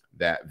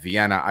 That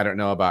Vienna, I don't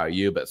know about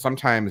you, but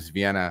sometimes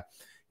Vienna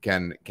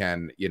can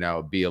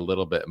be a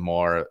little bit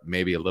more,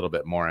 maybe a little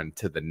bit more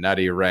into the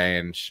nutty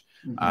range.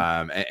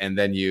 And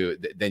then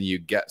you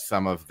get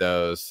some of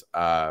those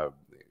a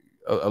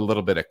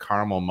little bit of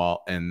caramel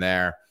malt in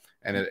there,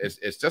 and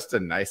it's just a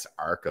nice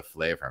arc of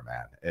flavor,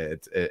 man.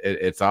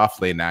 It's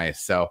awfully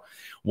nice. So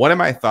one of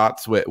my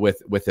thoughts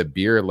with a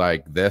beer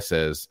like this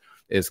is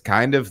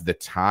kind of the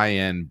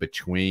tie-in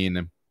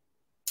between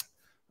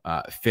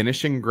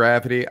finishing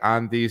gravity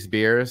on these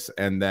beers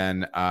and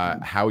then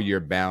how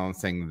you're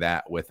balancing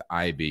that with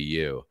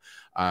IBU.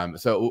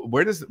 So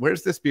where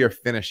does this beer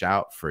finish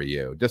out for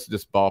you?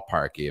 Just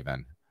ballpark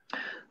even.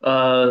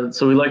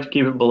 So we like to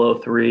keep it below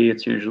 3.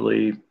 It's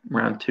usually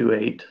around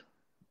 2.8.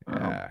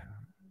 Yeah.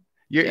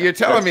 Yeah, you're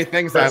telling me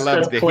things I that's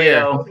love to hear.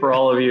 Play-Doh for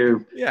all of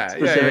you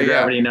specific Yeah.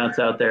 gravity nuts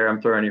out there.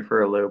 I'm throwing you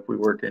for a loop. We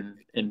work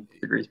in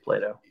degrees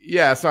Play-Doh.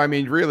 Yeah, so I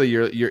mean, really,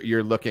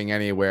 you're looking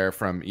anywhere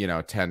from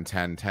 10,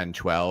 10, 10,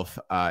 12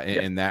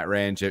 in that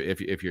range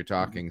if you're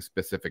talking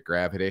specific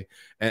gravity,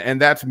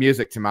 and that's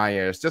music to my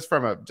ears. Just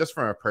from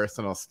a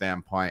personal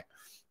standpoint,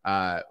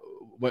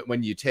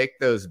 when you take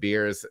those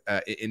beers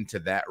into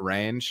that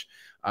range,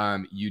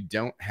 you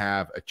don't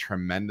have a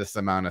tremendous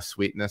amount of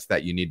sweetness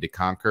that you need to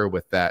conquer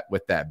with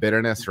that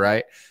bitterness,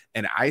 right?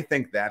 And I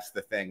think that's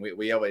the thing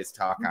we always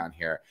talk on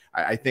here.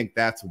 I think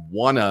that's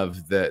one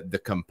of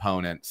the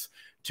components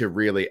to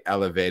really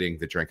elevating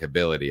the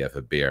drinkability of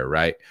a beer,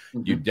 right?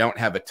 You don't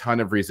have a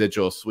ton of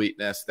residual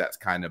sweetness that's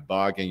kind of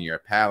bogging your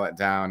palate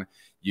down.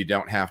 You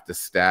don't have to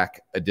stack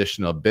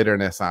additional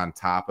bitterness on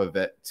top of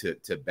it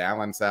to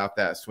balance out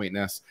that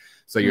sweetness.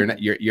 So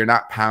you're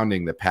not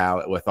pounding the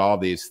palate with all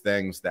these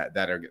things that's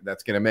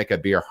going to make a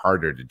beer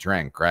harder to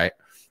drink, right?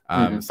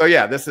 So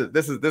yeah, this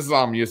is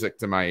all music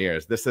to my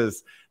ears.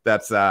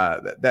 That's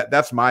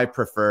my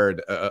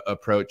preferred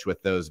approach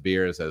with those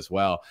beers as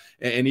well.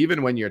 And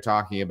even when you're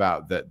talking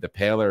about the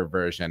paler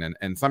version,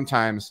 and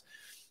sometimes,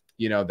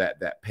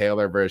 that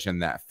paler version,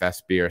 that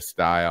fest beer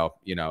style,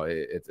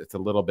 it's a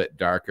little bit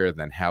darker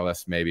than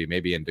Helles,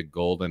 maybe into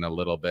golden a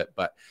little bit,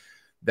 but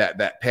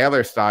that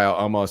paler style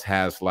almost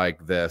has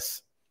like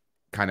this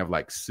kind of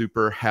like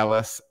super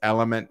Helles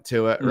element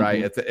to it,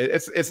 right?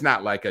 It's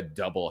not like a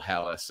double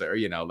Helles or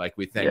like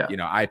we think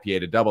IPA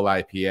to double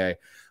IPA,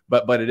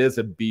 but it is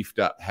a beefed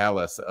up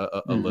Helles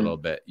a little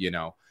bit.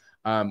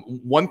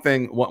 One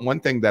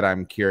thing that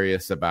I'm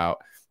curious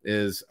about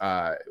is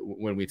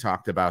when we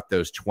talked about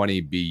those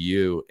 20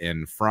 BU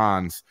in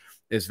Franz,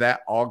 is that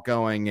all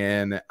going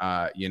in,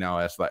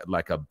 as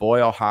like a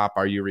boil hop?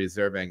 Are you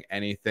reserving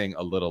anything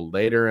a little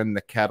later in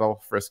the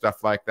kettle for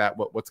stuff like that?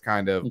 What's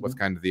kind of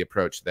the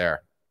approach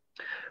there?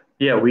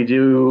 Yeah, we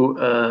do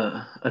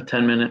a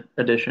 10-minute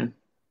addition.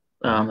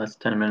 That's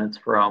 10 minutes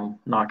from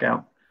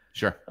knockout.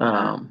 Sure.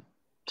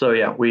 So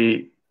yeah,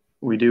 we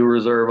do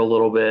reserve a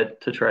little bit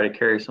to try to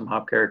carry some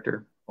hop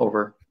character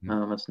over.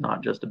 It's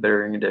not just a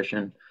bittering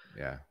addition.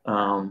 Yeah.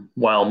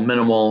 While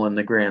minimal in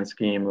the grand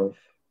scheme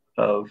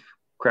of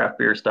craft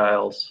beer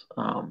styles,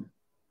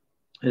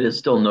 it is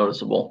still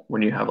noticeable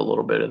when you have a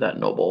little bit of that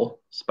noble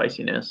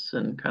spiciness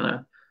and kind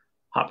of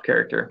hop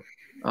character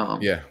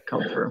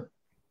come through.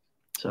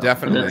 So,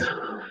 definitely.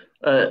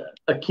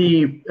 A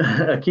key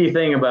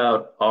thing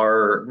about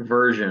our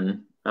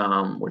version,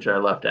 which I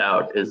left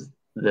out, is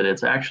that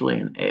it's actually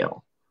an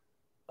ale.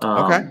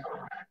 Okay.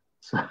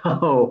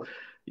 So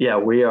yeah,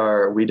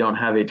 we don't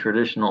have a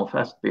traditional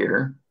fest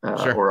beer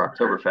or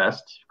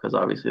Oktoberfest, because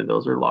obviously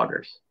those are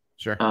lagers.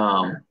 Sure.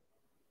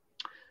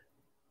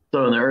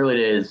 So in the early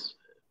days,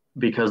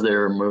 because they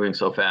were moving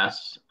so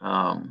fast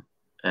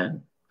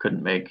and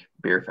couldn't make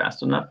beer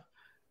fast enough,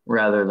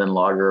 rather than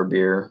lager a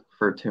beer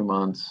for 2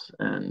 months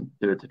and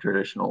do it the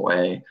traditional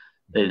way,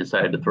 they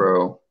decided to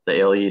throw the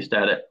ale yeast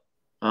at it.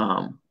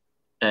 And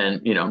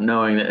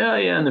knowing that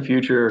in the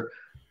future,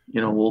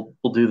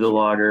 we'll do the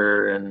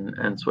lager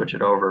and switch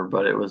it over,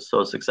 but it was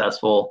so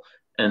successful,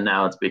 and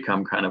now it's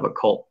become kind of a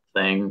cult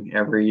thing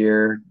every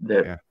year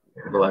that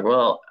we're like,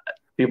 well,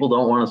 people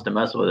don't want us to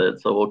mess with it,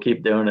 so we'll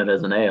keep doing it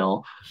as an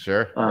ale.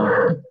 Sure.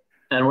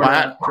 And we're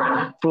not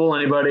trying to fool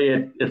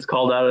anybody. It's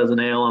called out as an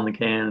ale on the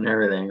can and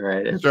everything,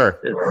 right? It's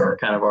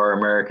kind of our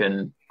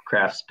American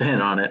craft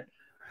spin on it.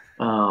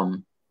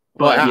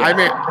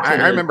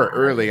 I remember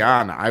early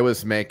on, I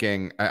was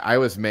making a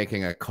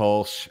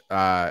Kolsch.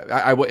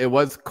 It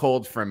was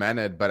cold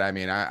fermented, but I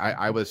mean,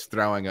 I was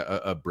throwing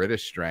a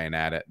British strain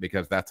at it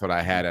because that's what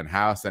I had in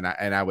house, and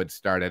I would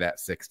start it at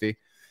 60.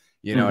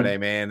 You know what I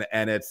mean?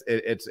 And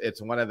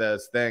it's one of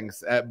those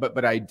things.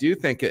 But I do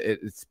think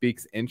it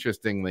speaks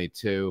interestingly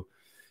to,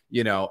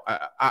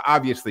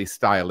 obviously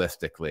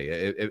stylistically.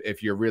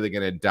 If you're really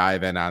going to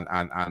dive in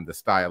on the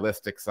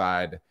stylistic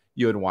side,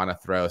 you would want to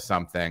throw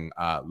something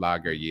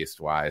lager yeast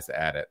wise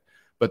at it.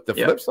 But the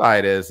flip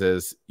side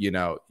is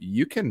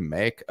you can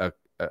make a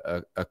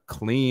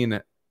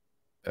clean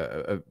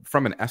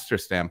from an ester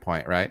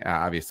standpoint, right?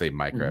 Obviously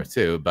micro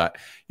too, but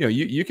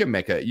you can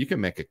make a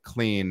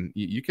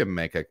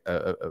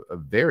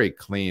very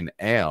clean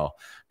ale,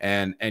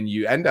 and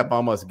you end up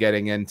almost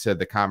getting into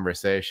the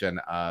conversation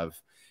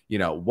of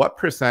what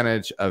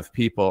percentage of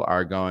people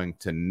are going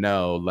to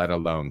know, let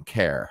alone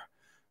care,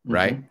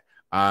 right?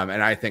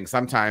 And I think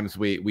sometimes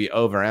we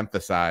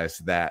overemphasize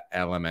that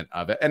element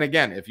of it. And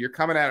again, if you're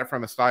coming at it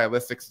from a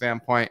stylistic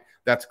standpoint,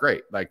 that's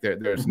great. Like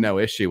there's no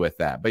issue with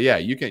that. But yeah,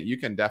 you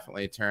can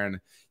definitely turn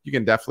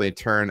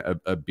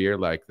a beer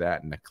like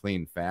that in a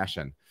clean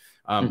fashion.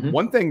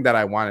 One thing that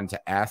I wanted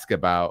to ask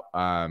about,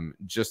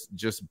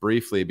 just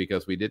briefly,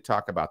 because we did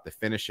talk about the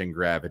finishing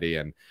gravity,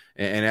 and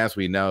as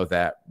we know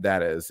that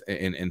is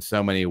in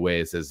so many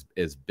ways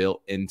is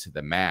built into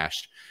the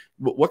mash.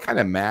 What kind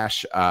of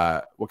mash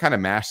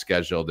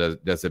schedule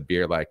does a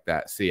beer like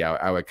that see?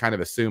 I would kind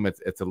of assume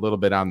it's a little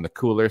bit on the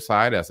cooler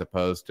side as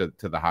opposed to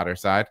the hotter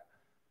side.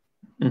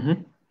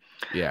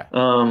 Yeah.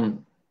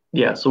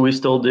 Yeah, so we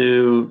still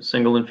do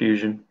single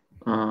infusion,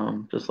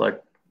 just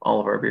like all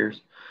of our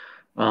beers.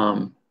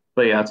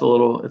 But yeah, it's a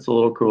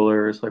little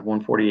cooler. It's like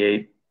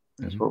 148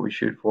 is Hmm. what we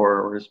shoot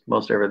for, whereas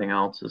most everything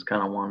else is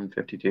kind of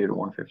 152 to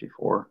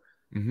 154.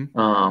 Hmm.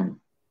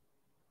 Um,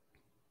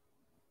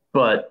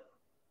 but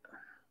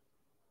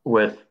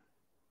with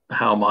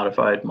how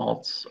modified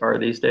malts are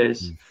these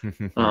days,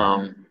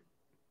 um,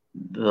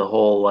 the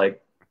whole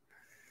like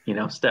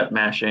step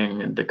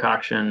mashing and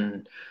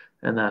decoction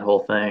and that whole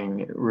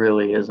thing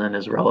really isn't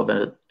as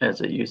relevant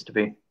as it used to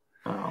be.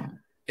 Um,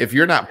 If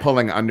you're not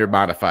pulling under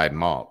modified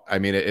malt, I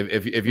mean,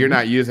 if you're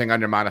not mhm, using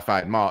under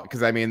modified malt,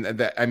 because I mean,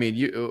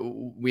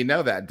 we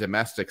know that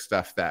domestic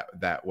stuff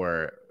that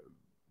we're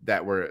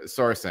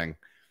sourcing,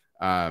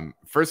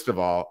 first of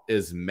all,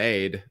 is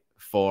made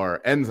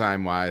for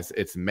enzyme wise,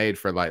 it's made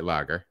for light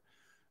lager,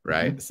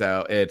 right? mhm,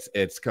 So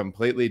it's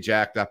completely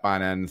jacked up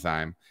on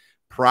enzyme.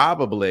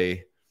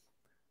 Probably,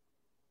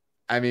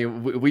 I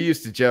mean, we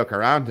used to joke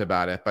around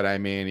about it, but I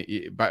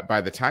mean, by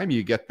the time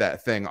you get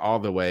that thing all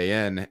the way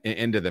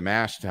into the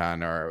mash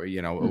tun, or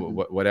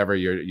mhm. whatever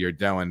your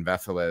dough and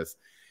vessel is,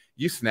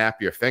 you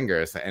snap your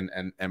fingers,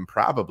 and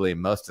probably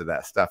most of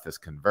that stuff is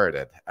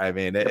converted. I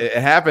mean, it, Yep,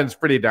 it happens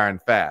pretty darn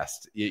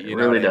fast. You, it you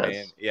know what really I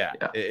mean? does. Yeah,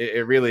 Yeah.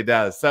 it really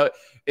does. So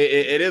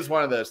it is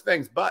one of those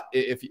things. But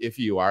if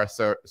you are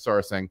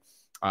sourcing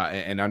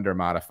an under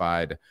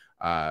modified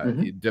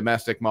Hmm.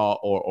 domestic malt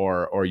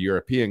or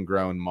European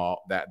grown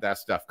malt, that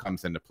stuff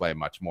comes into play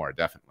much more.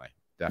 Definitely,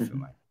 Hmm.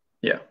 definitely,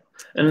 Yeah.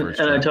 for And I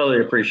sure. totally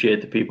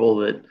appreciate the people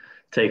that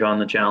take on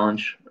the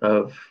challenge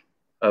of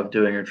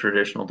doing a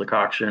traditional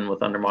decoction with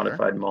Sure,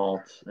 undermodified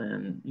malt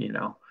and,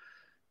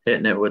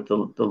 hitting it with the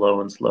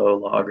low and slow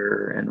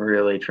lager and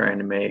really trying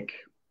to make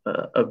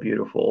a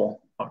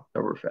beautiful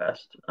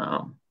Oktoberfest.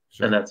 And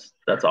sure,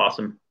 that's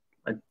awesome.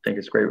 I think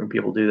it's great when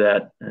people do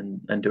that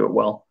and do it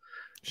well.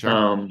 sure.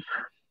 Um,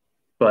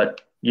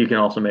 but you can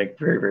also make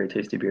very, very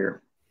tasty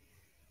beer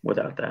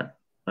without that.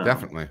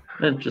 Definitely.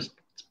 And just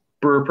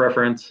brewer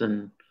preference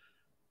and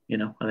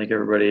I think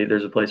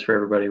there's a place for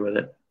everybody with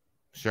it.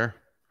 Sure.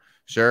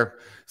 Sure.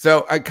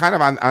 So I kind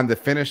of on the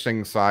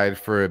finishing side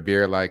for a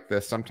beer like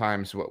this,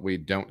 sometimes what we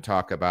don't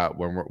talk about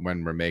when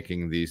we're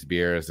making these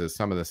beers is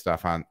some of the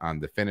stuff on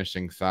the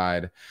finishing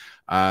side.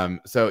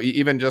 So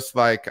even just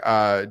like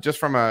just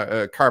from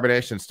a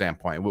carbonation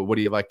standpoint, what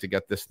do you like to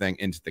get this thing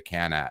into the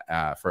can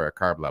at for a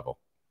carb level?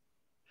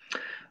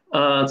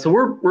 So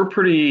we're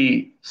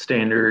pretty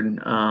standard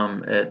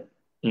at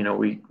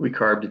we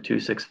carb to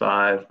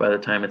 265. By the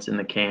time it's in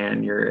the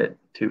can, you're at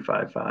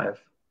 255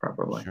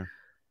 probably. Sure.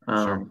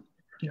 Sure. Um,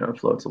 it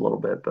floats a little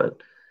bit, but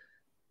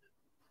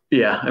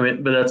yeah, I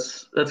mean, but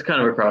that's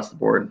kind of across the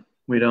board.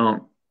 We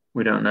don't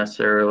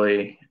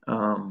necessarily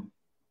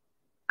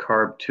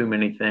carb too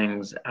many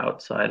things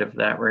outside of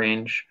that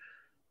range.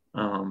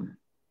 Um,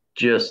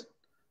 just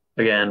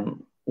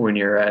again, when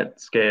you're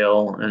at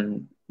scale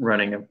and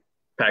running a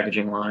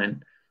packaging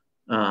line,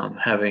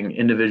 having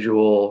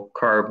individual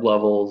carb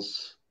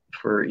levels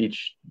for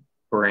each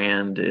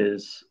brand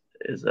is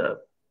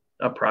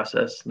a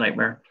process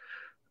nightmare.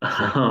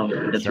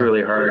 Sure. It's Sure.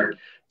 really hard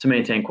to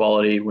maintain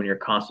quality when you're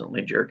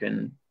constantly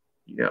jerking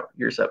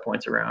your set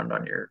points around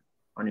on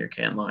your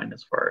can line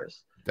as far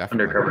as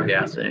Definitely. undercover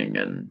gassing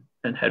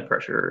and head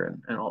pressure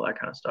and all that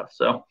kind of stuff.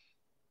 So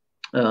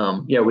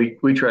yeah,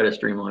 we try to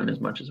streamline as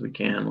much as we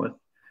can with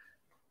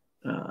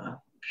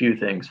few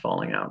things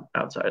falling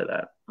outside of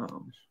that.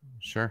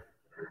 Sure.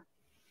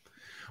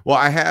 Well,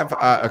 I have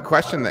a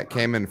question that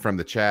came in from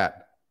the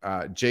chat.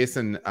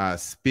 Jason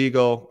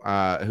Spiegel,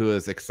 who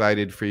is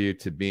excited for you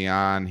to be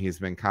on. He's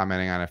been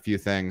commenting on a few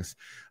things,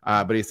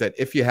 but he said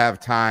if you have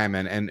time,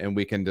 and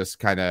we can just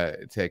kind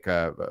of take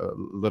a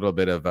little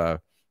bit of a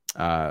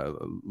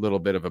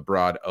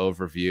broad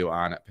overview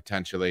on it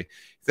potentially.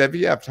 He said if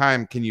you have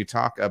time, can you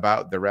talk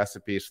about the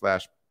recipe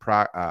slash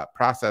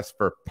process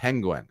for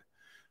Penguin?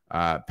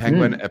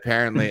 Penguin Mm.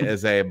 apparently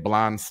is a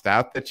blonde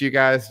stout that you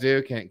guys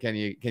do. Can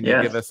you give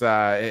Yes. us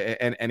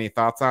any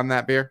thoughts on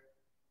that beer?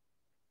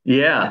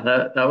 Yeah,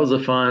 that was a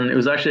fun. It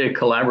was actually a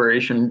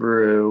collaboration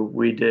brew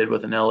we did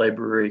with an LA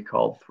brewery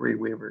called Three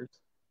Weavers.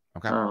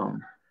 Okay.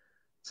 Um,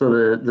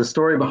 so the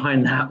story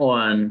behind that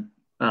one,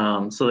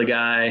 so the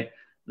guy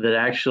that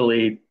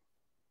actually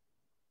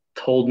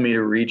told me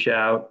to reach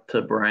out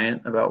to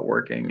Bryant about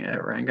working at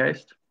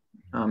Rhinegeist,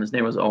 his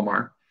name was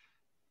Omar.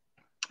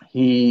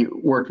 He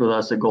worked with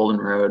us at Golden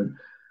Road,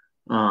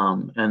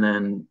 and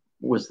then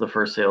was the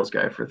first sales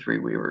guy for Three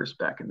Weavers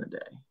back in the day.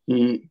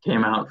 He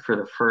came out for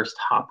the first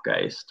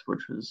Hopgeist,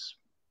 which was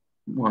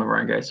one of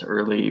Rhinegeist's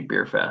early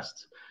beer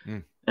fests.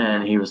 Mm,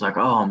 And he was like,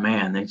 "Oh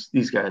man,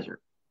 these guys are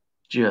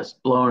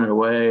just blowing it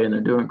away, and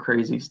they're doing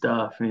crazy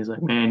stuff." And he's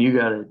like, "Man, you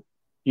gotta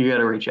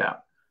reach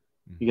out.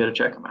 You mhm. gotta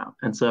check them out."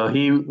 And so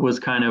he was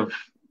kind of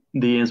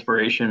the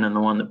inspiration and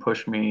the one that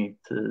pushed me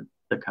to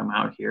come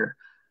out here.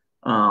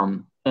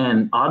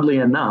 And oddly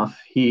enough,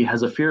 he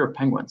has a fear of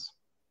penguins,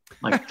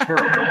 like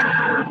terrible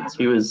penguins.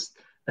 He was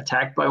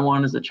attacked by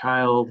one as a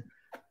child.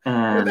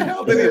 Where the And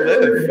hell did he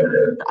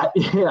live?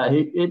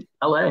 yeah,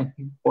 LA,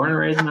 born and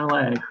raised in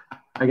LA.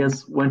 I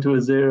guess went to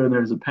a zoo and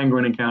there's a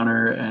penguin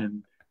encounter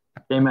and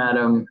came at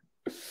him.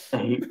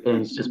 And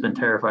he's just been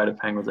terrified of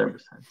penguins ever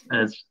since.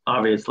 And it's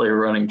obviously a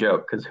running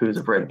joke because who's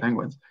afraid of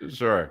penguins?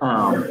 Sure.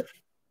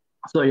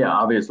 So yeah,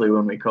 obviously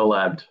when we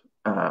collabed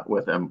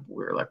with him,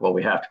 we were like, well,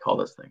 we have to call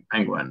this thing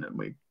Penguin, and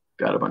we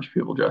got a bunch of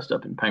people dressed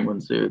up in penguin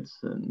suits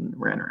and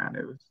ran around.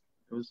 It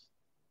was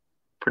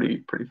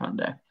pretty fun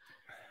day.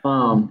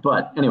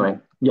 But anyway,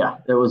 yeah,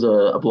 it was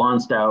a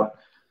blonde stout,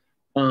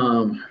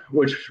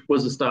 which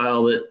was a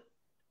style that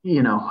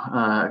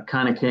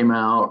kind of came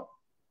out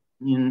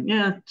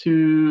in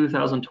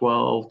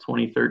 2012,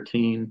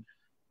 2013.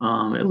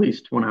 At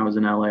least when I was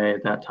in LA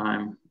at that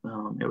time,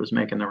 it was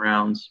making the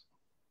rounds.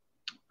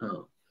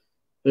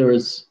 There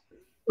was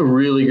a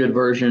really good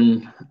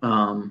version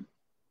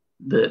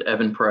that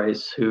Evan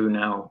Price, who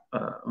now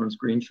owns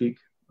Green Cheek,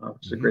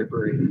 which is a great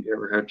brewery. If you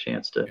ever had a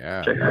chance to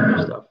check out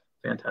their stuff,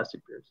 fantastic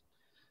beers.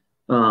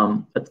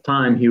 At the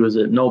time, he was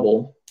at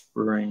Noble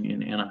Brewing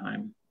in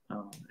Anaheim,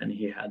 and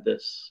he had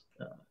this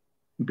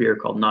beer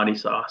called Naughty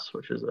Sauce,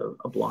 which is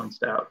a blonde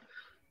stout.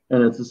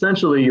 And it's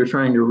essentially you're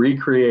trying to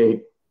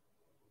recreate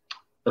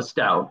a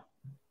stout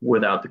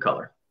without the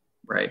color,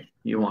 right?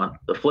 You want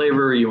the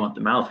flavor, you want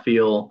the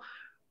mouthfeel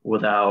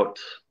without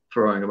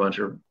throwing a bunch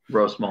of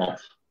roast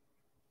malt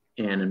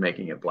in and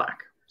making it black.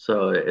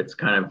 So it's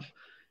kind of,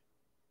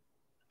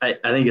 I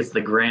think it's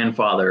the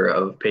grandfather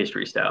of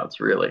pastry stouts,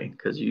 really,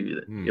 because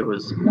it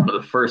was one of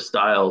the first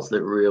styles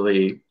that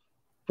really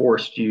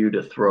forced you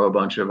to throw a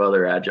bunch of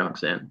other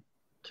adjuncts in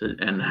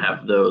and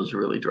have those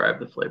really drive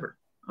the flavor.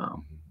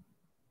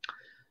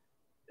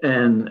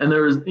 And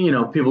there was,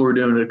 people were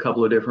doing it a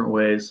couple of different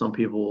ways. Some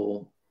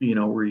people,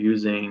 were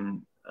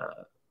using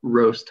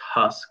roast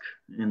husk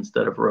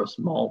instead of roast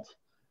malt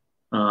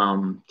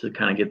to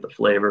kind of get the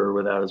flavor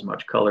without as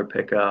much color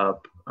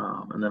pickup.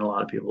 And then a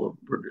lot of people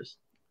were just,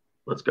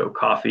 let's go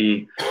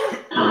coffee,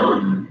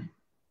 and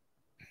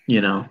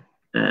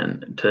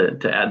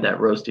to add that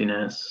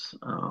roastiness.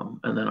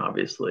 And then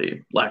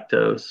obviously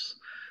lactose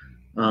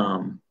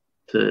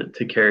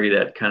to carry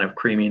that kind of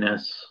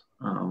creaminess.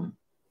 And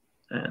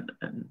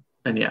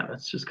yeah,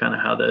 that's just kind of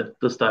how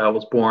the style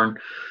was born.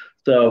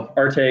 So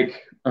our take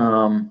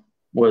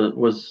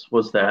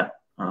was that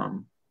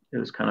it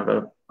was kind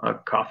of a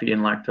coffee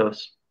and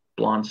lactose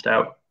blonde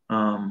stout.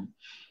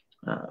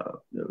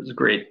 It was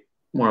great.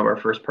 One of our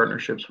first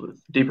partnerships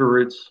with Deeper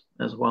Roots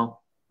as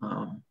well.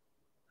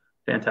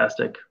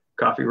 Fantastic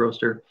coffee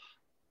roaster.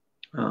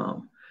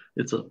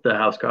 It's the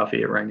house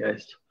coffee at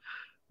Rhinegeist.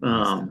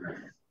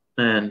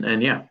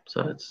 And yeah,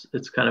 so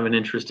it's kind of an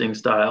interesting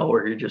style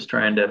where you're just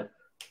trying to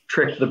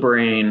trick the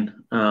brain.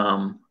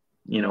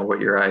 What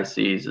your eye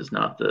sees is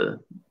not the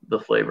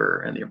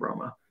flavor and the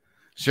aroma.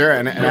 Sure.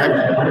 And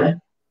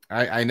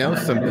I know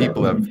some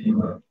people have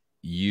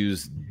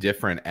used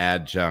different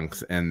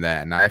adjuncts in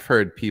that, and I've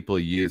heard people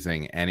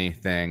using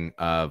anything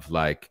of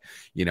like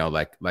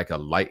a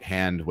light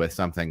hand with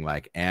something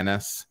like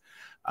anise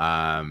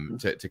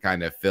to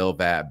kind of fill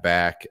that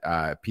back.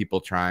 People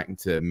trying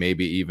to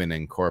maybe even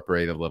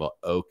incorporate a little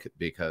oak,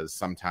 because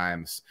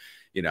sometimes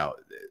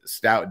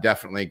stout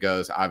definitely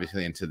goes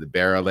obviously into the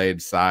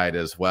barrel-aged side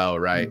as well,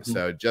 right? Mm-hmm.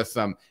 So just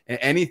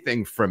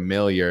anything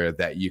familiar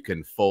that you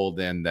can fold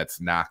in that's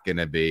not going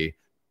to be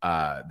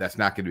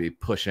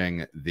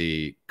pushing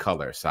the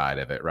color side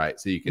of it, right?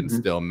 So you can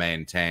still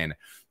maintain,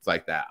 it's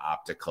like that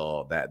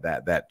optical,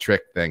 that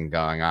trick thing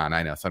going on.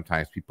 I know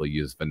sometimes people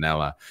use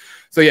vanilla.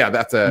 So yeah,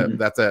 that's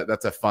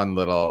a fun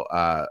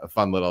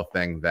little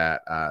thing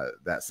that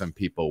some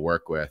people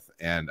work with.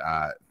 And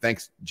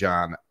thanks,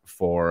 John,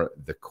 for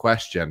the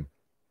question.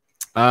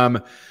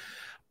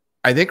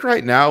 I think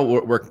right now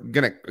we're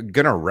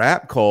gonna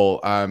wrap, Cole.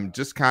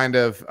 Just kind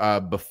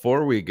of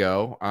before we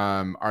go,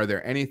 are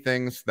there any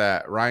things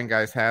that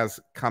Rhinegeist has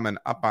coming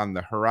up on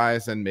the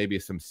horizon? Maybe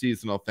some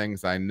seasonal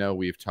things. I know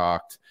we've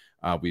talked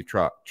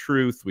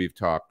Truth, we've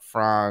talked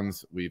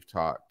Franz, we've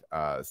talked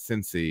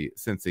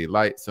Cincy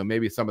Light. So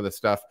maybe some of the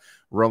stuff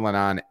rolling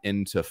on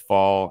into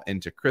fall,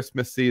 into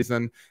Christmas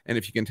season. And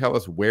if you can tell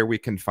us where we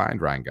can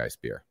find Rhinegeist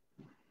beer.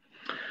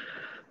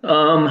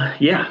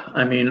 Yeah,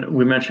 I mean,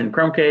 we mentioned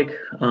crumb cake.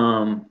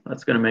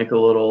 That's going to make a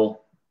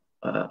little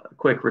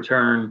quick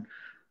return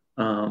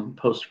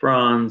post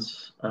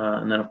Franz,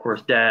 and then of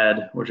course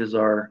Dad, which is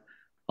our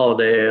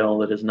holiday ale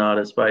that is not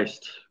a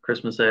spiced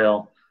Christmas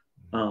ale.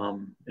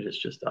 It is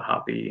just a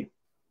hoppy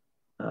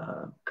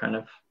kind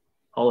of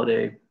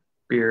holiday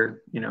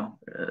beer,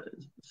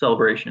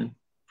 celebration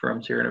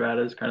from Sierra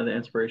Nevada is kind of the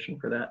inspiration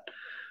for that.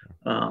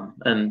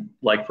 And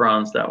like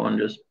Franz, that one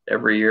just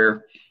every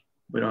year,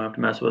 we don't have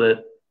to mess with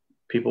it.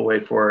 People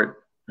wait for it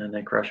and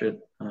they crush it.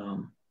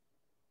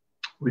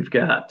 We've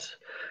got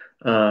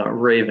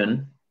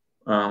Raven,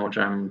 which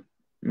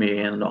me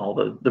and all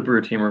the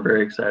brew team are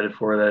very excited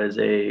for. That is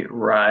a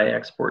rye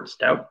export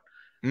stout.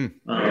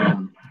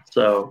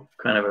 So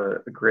kind of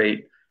a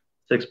great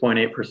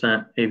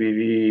 6.8%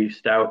 ABV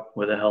stout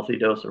with a healthy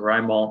dose of rye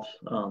malt.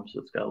 So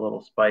it's got a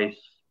little spice,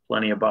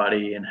 plenty of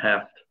body and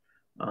heft.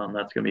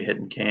 That's going to be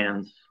hitting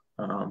cans,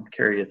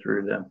 carry you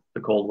through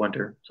the cold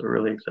winter. So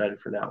really excited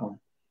for that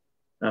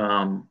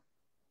one.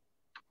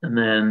 And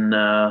then,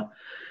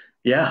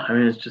 yeah, I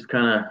mean, it's just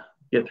kind of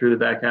get through the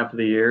back half of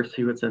the year,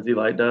 see what Cincy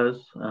Light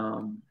does,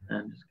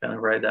 and just kind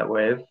of ride that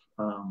wave.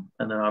 And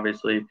then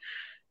obviously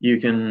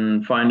you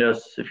can find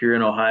us if you're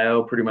in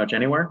Ohio, pretty much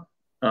anywhere.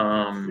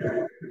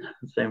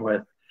 Same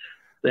with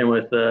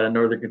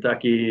Northern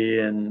Kentucky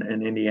and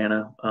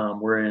Indiana.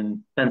 We're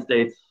in 10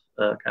 states,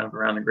 kind of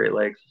around the Great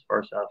Lakes, as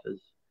far south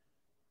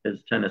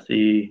as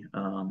Tennessee,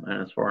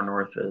 and as far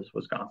north as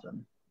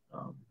Wisconsin,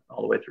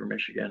 all the way through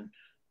Michigan,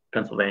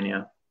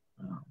 Pennsylvania.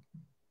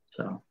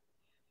 So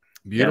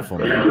beautiful,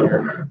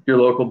 yeah, your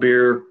local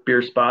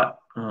beer spot,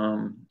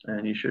 and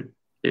you should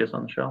see us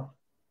on the shelf.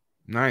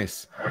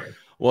 Nice.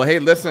 Well, hey,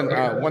 listen,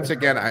 once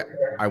again,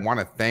 I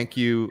want to thank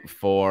you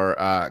for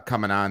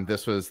coming on.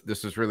 This was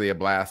really a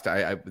blast.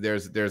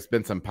 There's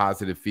been some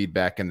positive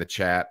feedback in the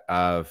chat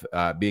of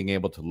being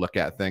able to look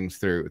at things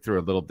through a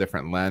little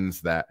different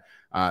lens that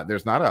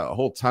there's not a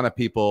whole ton of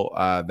people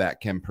that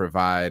can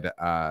provide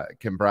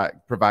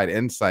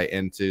insight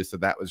into. So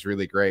that was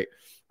really great.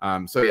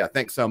 So yeah,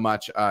 thanks so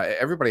much,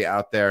 everybody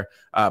out there.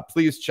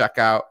 Please check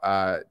out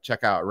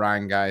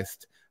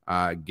Rhinegeist.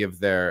 Give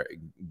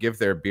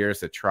their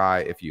beers a try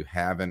if you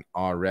haven't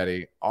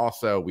already.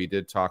 Also, we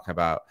did talk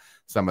about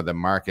some of the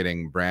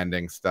marketing,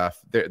 branding stuff.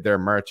 Their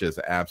merch is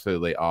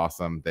absolutely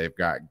awesome. They've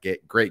got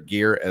great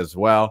gear as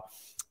well.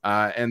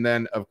 And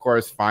then, of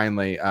course,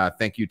 finally,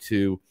 thank you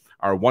to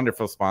our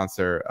wonderful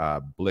sponsor,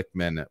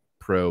 Blickman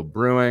Pro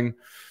Brewing.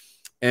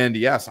 And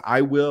yes,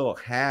 I will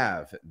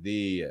have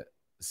the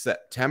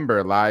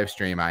September live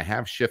stream. I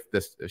have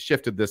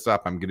shifted this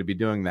up. I'm going to be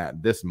doing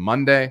that this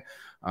Monday.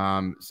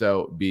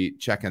 So be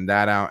checking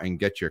that out and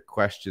get your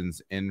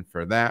questions in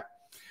for that.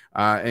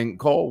 And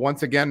Cole,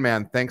 once again,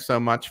 man, thanks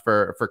so much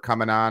for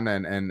coming on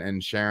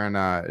and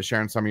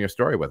sharing some of your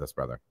story with us,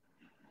 brother.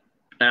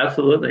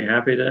 Absolutely.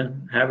 Happy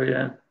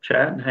to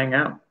chat and hang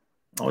out.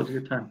 Always a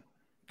good time.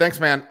 Thanks,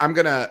 man. I'm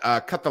going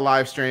to cut the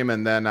live stream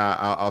and then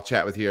I'll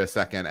chat with you a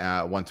second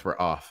once we're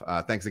off.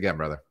 Thanks again,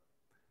 brother.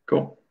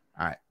 Cool.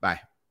 All right.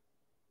 Bye.